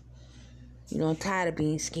life. I'm tired of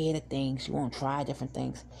being scared of things. You want to try different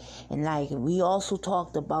things. And we also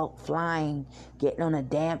talked about flying, getting on a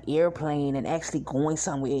damn airplane and actually going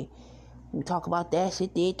somewhere. We talk about that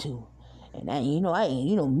shit there too. And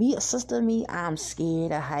me, a sister, I'm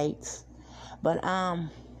scared of heights. But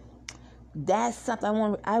that's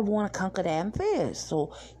something I want to conquer that fear.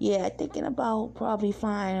 So yeah, thinking about probably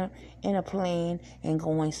flying in a plane and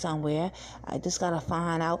going somewhere. I just gotta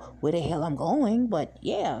find out where the hell I'm going. But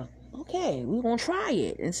yeah. Okay, we're going to try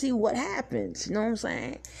it and see what happens. You know what I'm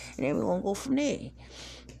saying? And then we're going to go from there.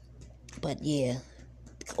 But yeah,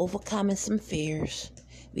 overcoming some fears.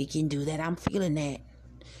 We can do that. I'm feeling that.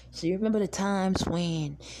 So you remember the times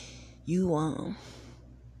when you,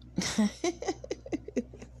 the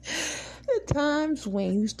times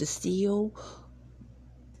when you used to steal,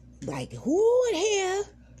 who in here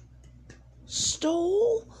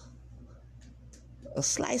stole a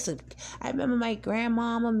slice of... I remember my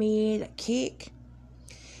grandmama made a cake,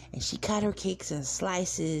 and she cut her cakes in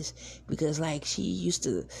slices because she used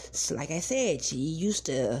to, like I said,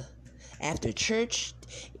 after church,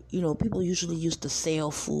 people usually used to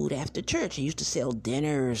sell food after church. They used to sell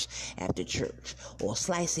dinners after church, or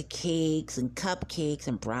slice of cakes and cupcakes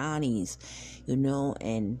and brownies,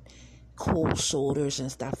 and cold sodas and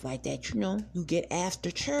stuff like that, you get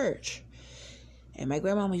after church. And my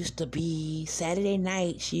grandmama used to be, Saturday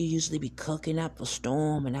night, she usually be cooking up a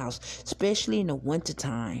storm in the house, especially in the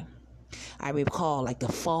wintertime. I recall like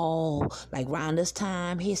the fall, like around this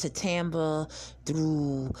time, here September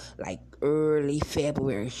through like early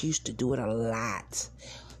February. She used to do it a lot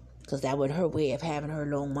because that was her way of having her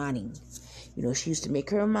little money. You know, she used to make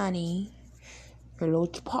her money, her little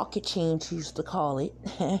pocket change, she used to call it,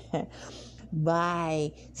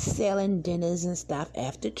 by selling dinners and stuff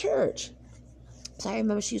after church. So I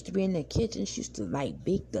remember she used to be in the kitchen. She used to like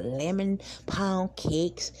bake the lemon pound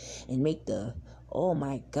cakes and make the, oh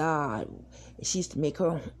my God. She used to make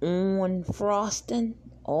her own frosting.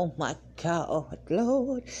 Oh my God,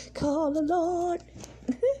 Lord, call the Lord.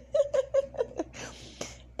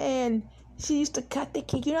 And she used to cut the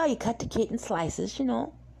cake. You know how you cut the cake in slices, you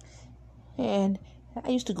know. And I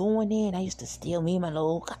used to go in there and I used to steal me and my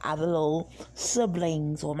other little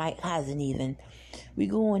siblings or my cousin even. We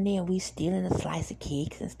go in there and we stealing a slice of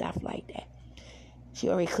cakes and stuff like that. She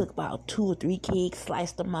already cooked about 2 or 3 cakes,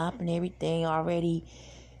 sliced them up and everything already.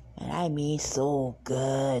 And I mean, so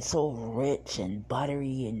good, so rich and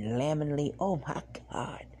buttery and lemony. Oh my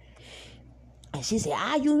God. And she said,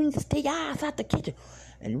 you need to stay your ass out the kitchen.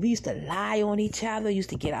 And we used to lie on each other,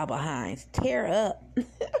 used to get our behinds, tear up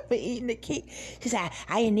for eating the cake. She said,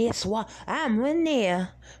 I'm in there,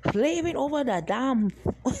 flaming over the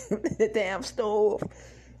damn stove,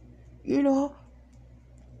 you know.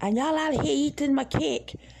 And y'all out here eating my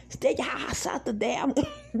cake. Stay your ass out the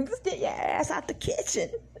stay your ass out the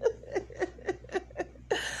kitchen.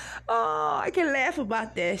 Oh, I can laugh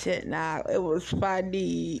about that shit now. It was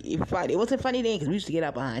funny. It wasn't funny then because we used to get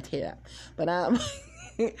up behind tear up. But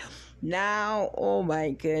now, oh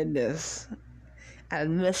my goodness. I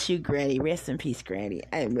miss you, Granny. Rest in peace, Granny.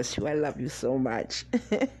 I miss you. I love you so much.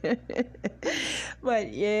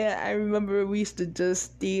 But yeah, I remember we used to just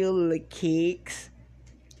steal the cakes.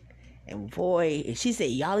 And boy, she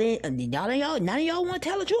said, none of y'all want to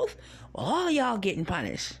tell the truth? Well, all of y'all getting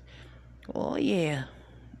punished. Oh yeah.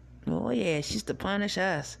 Oh yeah, she used to punish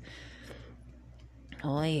us.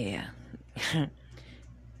 Oh yeah.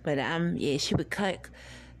 But yeah, she would cook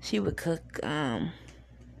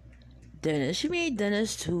dinners. She made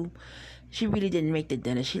dinners too. She really didn't make the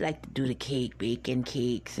dinner. She liked to do the baking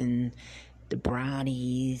cakes and the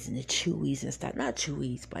brownies and the chewies and stuff. Not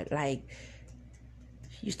chewies, but like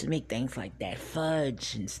she used to make things like that,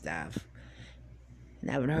 fudge and stuff. And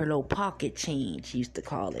having her little pocket change, she used to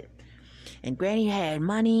call it. And Granny had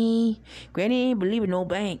money. Granny didn't believe in no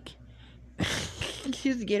bank. She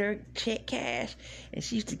used to get her check cash, and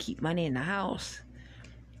she used to keep money in the house.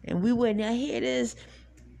 And we wouldn't hear this,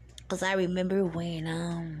 because I remember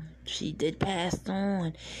when she did pass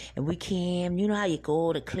on, and we came, you know how you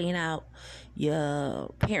go to clean out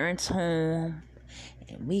your parents' home,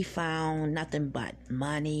 and we found nothing but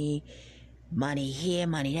money here,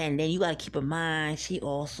 money there. And then you got to keep in mind, she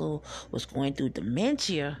also was going through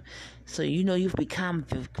dementia. So, you know, you've become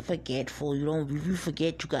forgetful. You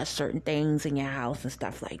forget you got certain things in your house and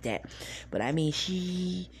stuff like that. But I mean,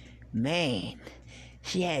 she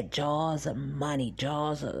had jars of money,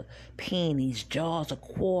 jars of pennies, jars of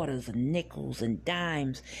quarters and nickels and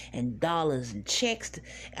dimes and dollars and checks.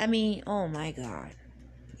 I mean, oh my God.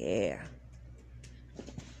 Yeah.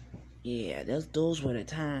 Yeah, those were the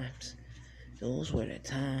times. Those were the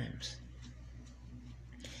times.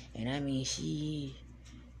 And I mean, she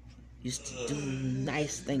used to do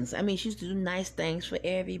nice things. I mean, she used to do nice things for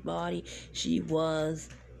everybody. She was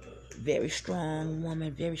a very strong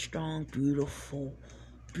woman, very strong, beautiful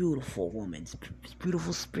woman,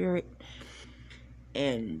 beautiful spirit.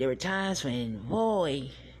 And there were times when, boy,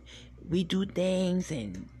 we do things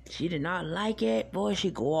and she did not like it. Boy,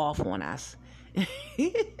 she'd go off on us.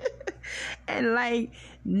 And like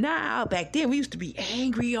now, back then we used to be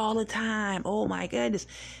angry all the time. Oh my goodness.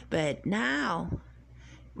 But now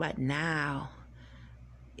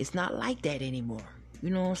it's not like that anymore. You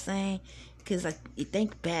know what I'm saying? Because like, you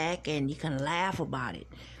think back and you can laugh about it.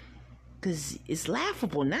 Because it's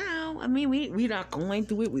laughable now. I mean, we're not going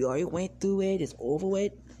through it. We already went through it. It's over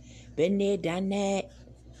with. Been there, done that.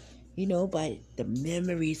 You know, but the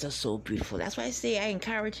memories are so beautiful. That's why I say I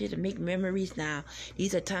encourage you to make memories now.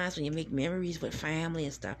 These are times when you make memories with family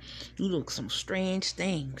and stuff. You look some strange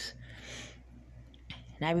things.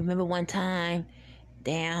 And I remember one time,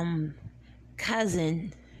 damn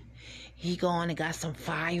cousin, he gone and got some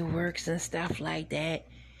fireworks and stuff like that.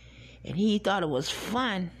 And he thought it was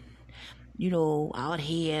fun, you know, out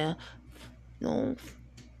here, you know,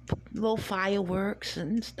 little fireworks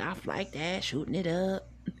and stuff like that, shooting it up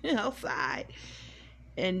outside.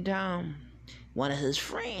 And one of his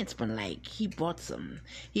friends, but like he bought some.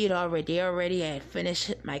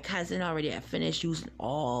 My cousin already had finished using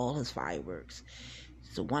all his fireworks.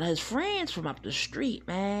 So one of his friends from up the street,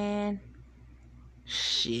 man,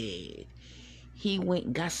 shit, he went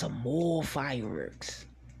and got some more fireworks.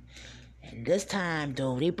 And this time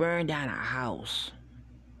though, they burned down a house.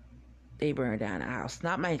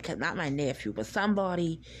 Not my nephew, but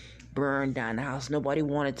somebody burned down the house. Nobody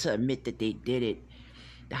wanted to admit that they did it.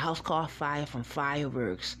 The house caught fire from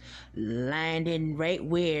fireworks, landing right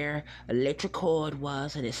where electric cord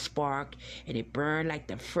was, and it sparked, and it burned like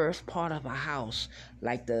the first part of a house,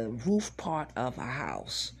 like the roof part of a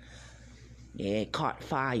house. Yeah, it caught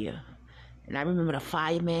fire. And I remember the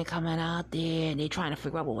firemen coming out there, and they trying to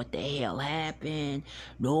figure out what the hell happened.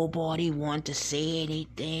 Nobody wanted to say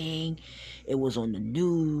anything. It was on the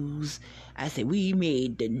news. I said, we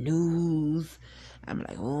made the news. I'm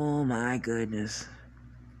like, oh my goodness.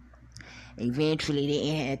 Eventually, they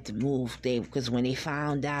had to move because when they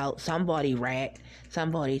found out, somebody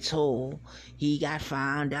told, he got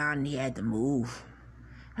found out and he had to move.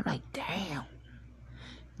 I'm like, damn.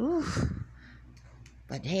 Oof.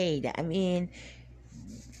 But hey, I mean,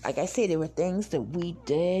 like I said, there were things that we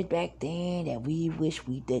did back then that we wish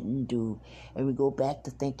we didn't do. And we go back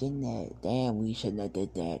to thinking that, damn, we shouldn't have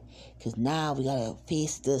did that. Because now we got to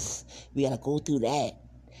face this. We got to go through that.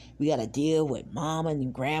 We got to deal with mama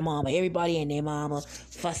and grandmama, everybody and their mama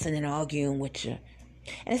fussing and arguing with you.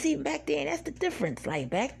 And see, back then, that's the difference.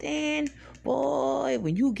 Like, back then, boy,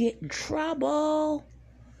 when you get in trouble,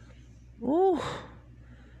 ooh.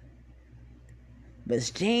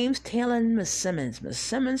 Miss James telling Miss Simmons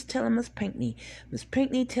telling Miss Pinckney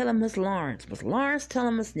telling Miss Lawrence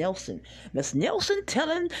telling Miss Nelson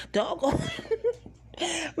telling doggone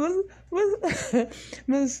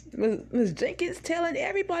Miss Jenkins telling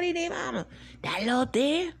everybody named mama. That little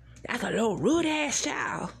there, that's a little rude ass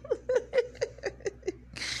child.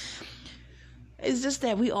 It's just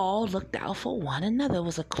that we all looked out for one another. It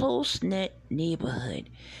was a close-knit neighborhood.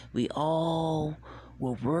 We all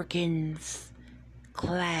were working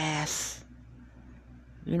class,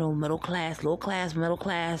 middle class, low class, middle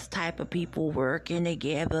class type of people working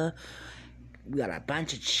together. We got a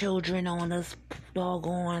bunch of children on this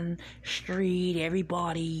doggone street.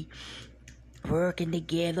 Everybody working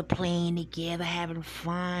together, playing together, having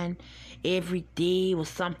fun. Every day was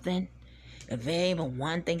something. If even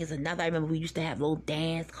one thing is another. I remember we used to have little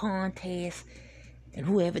dance contests. And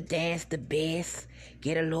whoever danced the best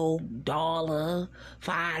get a little $1,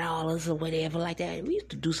 $5 or whatever like that. We used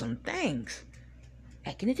to do some things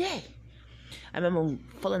back in the day. I remember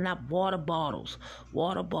filling up water bottles,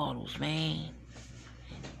 man.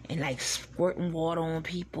 And like squirting water on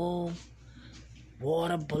people,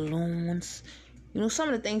 water balloons. Some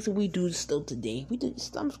of the things that we do still today.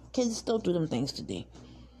 Some kids still do them things today.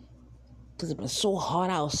 Because it was so hot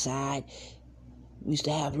outside. We used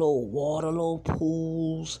to have little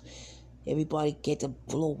pools. Everybody get a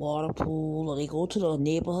little water pool, or they go to the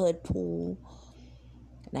neighborhood pool.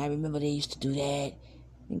 And I remember they used to do that.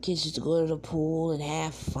 And kids used to go to the pool and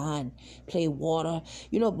have fun, play water.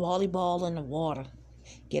 Volleyball in the water.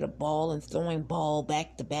 Get a ball and throwing ball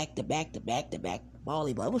back to back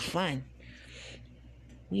volleyball. It was fun.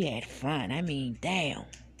 We had fun. I mean, damn.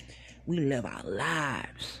 We live our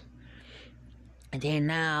lives. And then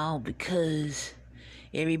now, because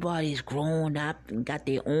everybody's grown up and got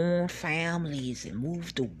their own families and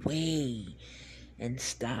moved away and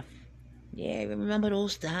stuff. Yeah, remember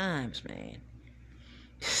those times, man.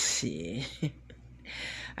 Shit.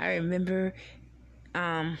 I remember,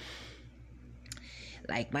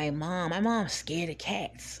 like my mom's scared of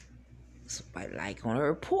cats. So, like on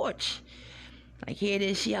her porch. Like here it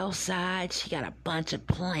is, she outside, she got a bunch of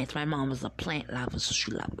plants. My mom was a plant lover, so she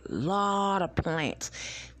loved a lot of plants.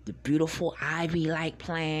 The beautiful ivy-like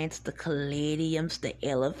plants, the caladiums, the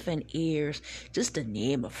elephant ears, just to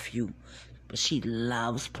name a few. But she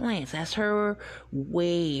loves plants. That's her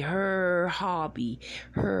way, her hobby,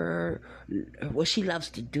 what she loves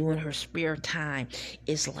to do in her spare time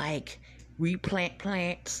is like replant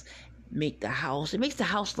plants, it makes the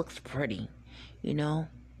house look pretty,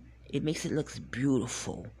 It makes it look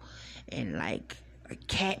beautiful. And like a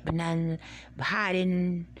cat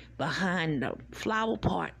hiding behind the flower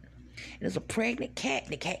pot. And there's a pregnant cat.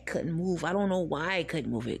 The cat couldn't move. I don't know why it couldn't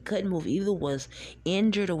move. It couldn't move. Either was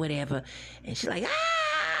injured or whatever. And she's like,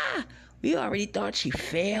 ah! We already thought she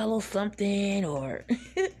fell or something. Or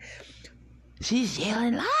she's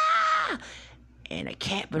yelling, ah! And the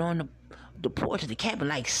cat been on the porch. The cat been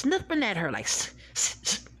like sniffing at her like...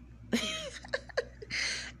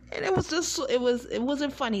 And And it was just, it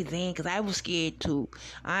wasn't funny then because I was scared too.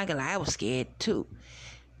 I ain't gonna lie, I was scared too.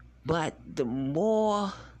 But the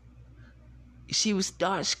more she would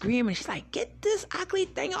start screaming, she's like, get this ugly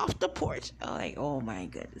thing off the porch. I'm like, oh my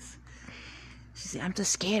goodness. She said, I'm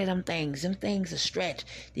just scared of them things. Them things are stretched.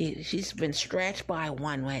 She's been stretched by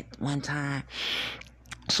one time.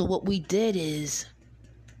 So what we did is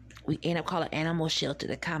we ended up calling animal shelter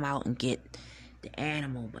to come out and get the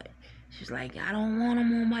animal. But she's like, I don't want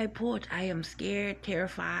him on my porch. I am scared,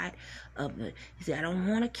 terrified of it. He said, I don't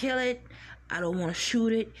want to kill it. I don't want to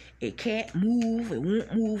shoot it. It can't move. It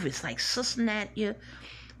won't move. It's like sussing at you,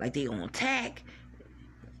 like they gonna attack.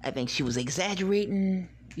 I think she was exaggerating,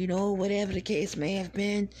 whatever the case may have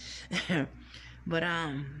been. But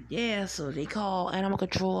yeah, so they called animal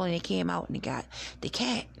control and they came out and they got the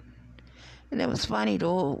cat. And that was funny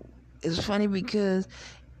though. It was funny because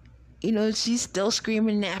she's still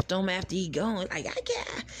screaming after him after he gone. Like, I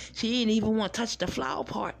can't. She didn't even want to touch the flower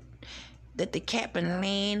pot that the cat been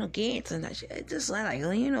laying against. And I just like,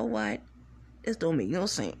 oh, you know what? This don't make no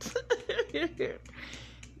sense.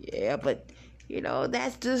 Yeah, but,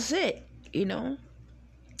 that's just it, And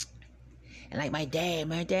like my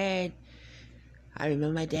dad, I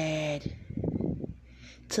remember my dad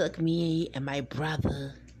took me and my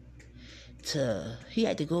brother he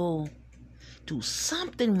had to go do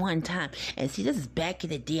something one time. And see, this is back in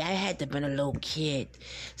the day. I had to been a little kid.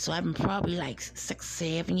 So I've been probably like 6,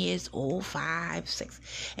 7 years old, 5, 6.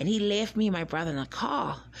 And he left me and my brother in the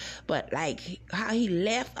car. But like how he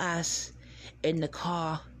left us in the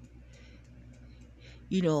car,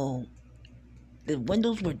 the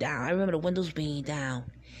windows were down. I remember the windows being down.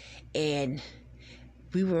 And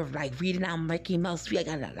we were like reading our Mickey Mouse. We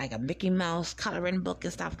got like a Mickey Mouse coloring book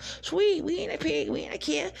and stuff. So we ain't a pig. We ain't a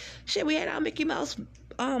kid. Shit, we had our Mickey Mouse.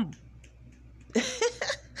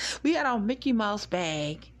 We had our Mickey Mouse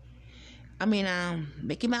bag.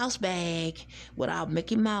 Mickey Mouse bag with our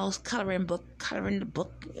Mickey Mouse coloring the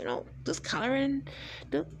book. Just coloring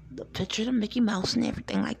the picture of Mickey Mouse and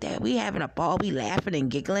everything like that. We having a ball. We laughing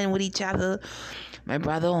and giggling with each other. My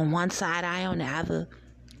brother on one side, I on the other.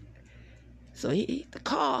 So the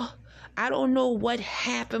car, I don't know what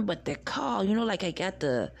happened, but the car, like I got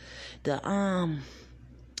the what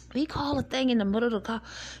do you call the thing in the middle of the car?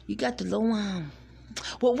 You got the little,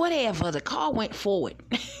 well, whatever, the car went forward.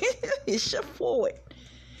 It shifted forward.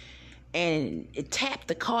 And it tapped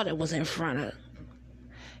the car that was in front of,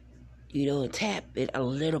 it tapped it a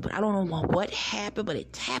little bit. I don't know what happened, but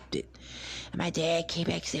it tapped it. And my dad came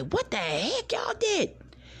back and said, what the heck y'all did?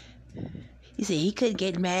 He said he couldn't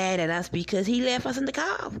get mad at us because he left us in the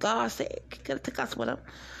car. God said, could have took us with him.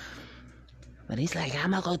 But he's like,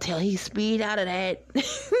 I'm not going to tell. He speed out of that.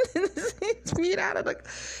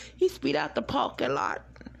 He speed out the parking lot.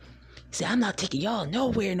 He said, I'm not taking y'all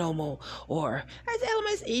nowhere no more. Or, I said,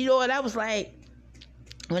 and I was like,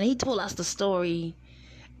 when he told us the story,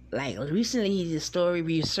 like recently the story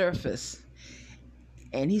resurfaced.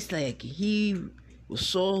 And he's like, he was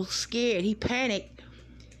so scared. He panicked.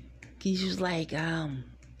 He's just like, I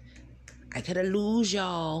could have lose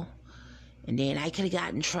y'all, and then I could have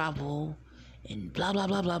got in trouble, and blah, blah,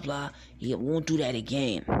 blah, blah, blah. He won't do that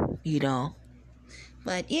again,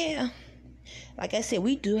 But yeah, like I said,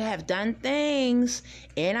 we do have done things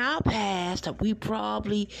in our past that we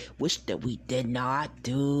probably wish that we did not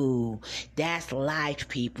do. That's life,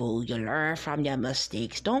 people. You learn from your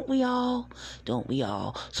mistakes. Don't we all?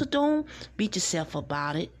 So don't beat yourself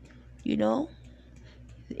about it,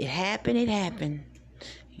 It happened.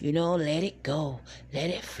 Let it go. Let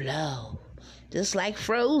it flow. Just like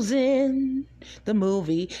Frozen, the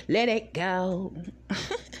movie, let it go.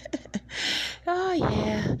 Oh,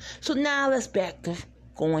 yeah. So now let's back to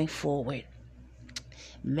going forward.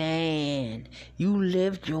 Man, you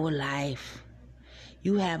lived your life.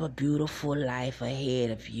 You have a beautiful life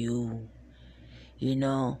ahead of you.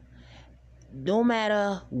 No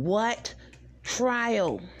matter what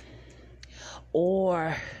trial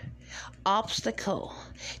or obstacle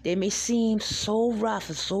they may seem so rough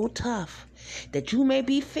and so tough that you may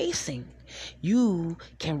be facing, you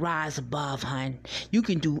can rise above, hon. You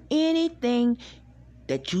can do anything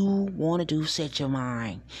that you want to do. Set your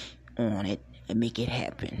mind on it and make it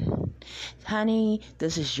happen. Honey,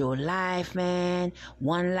 this is your life, man.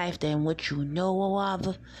 One life than what you know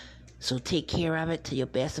of. So take care of it to your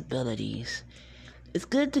best abilities. It's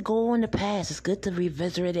good to go in the past. It's good to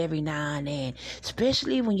revisit it every now and then,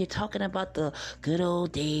 especially when you're talking about the good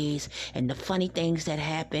old days and the funny things that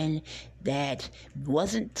happened that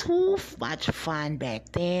wasn't too much fun back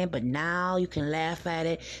then, but now you can laugh at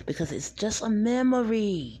it because it's just a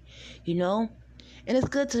memory, And it's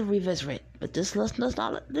good to revisit it. But let's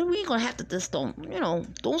not, we ain't gonna have to just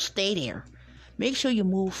don't stay there. Make sure you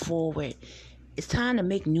move forward. It's time to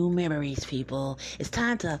make new memories, people. It's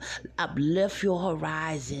time to uplift your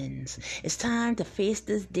horizons. It's time to face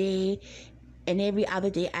this day and every other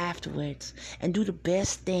day afterwards and do the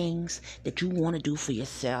best things that you want to do for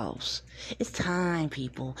yourselves. It's time,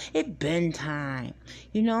 people. It's been time,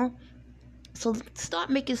 So start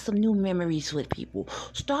making some new memories with people.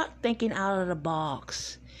 Start thinking out of the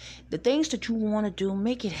box. The things that you want to do,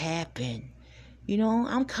 make it happen.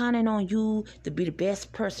 I'm counting on you to be the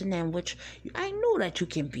best person in which I know that you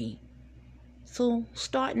can be. So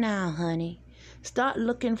start now, honey. Start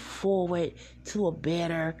looking forward to a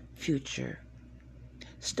better future.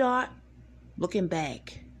 Start looking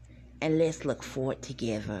back, and let's look forward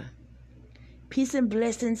together. Peace and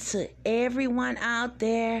blessings to everyone out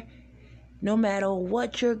there. No matter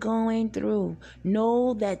what you're going through,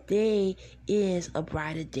 know that there is a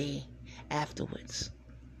brighter day afterwards.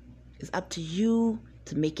 It's up to you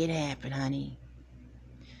to make it happen, honey.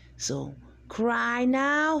 So cry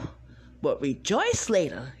now, but rejoice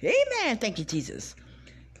later. Amen. Thank you, Jesus.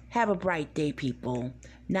 Have a bright day, people.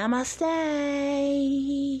 Namaste.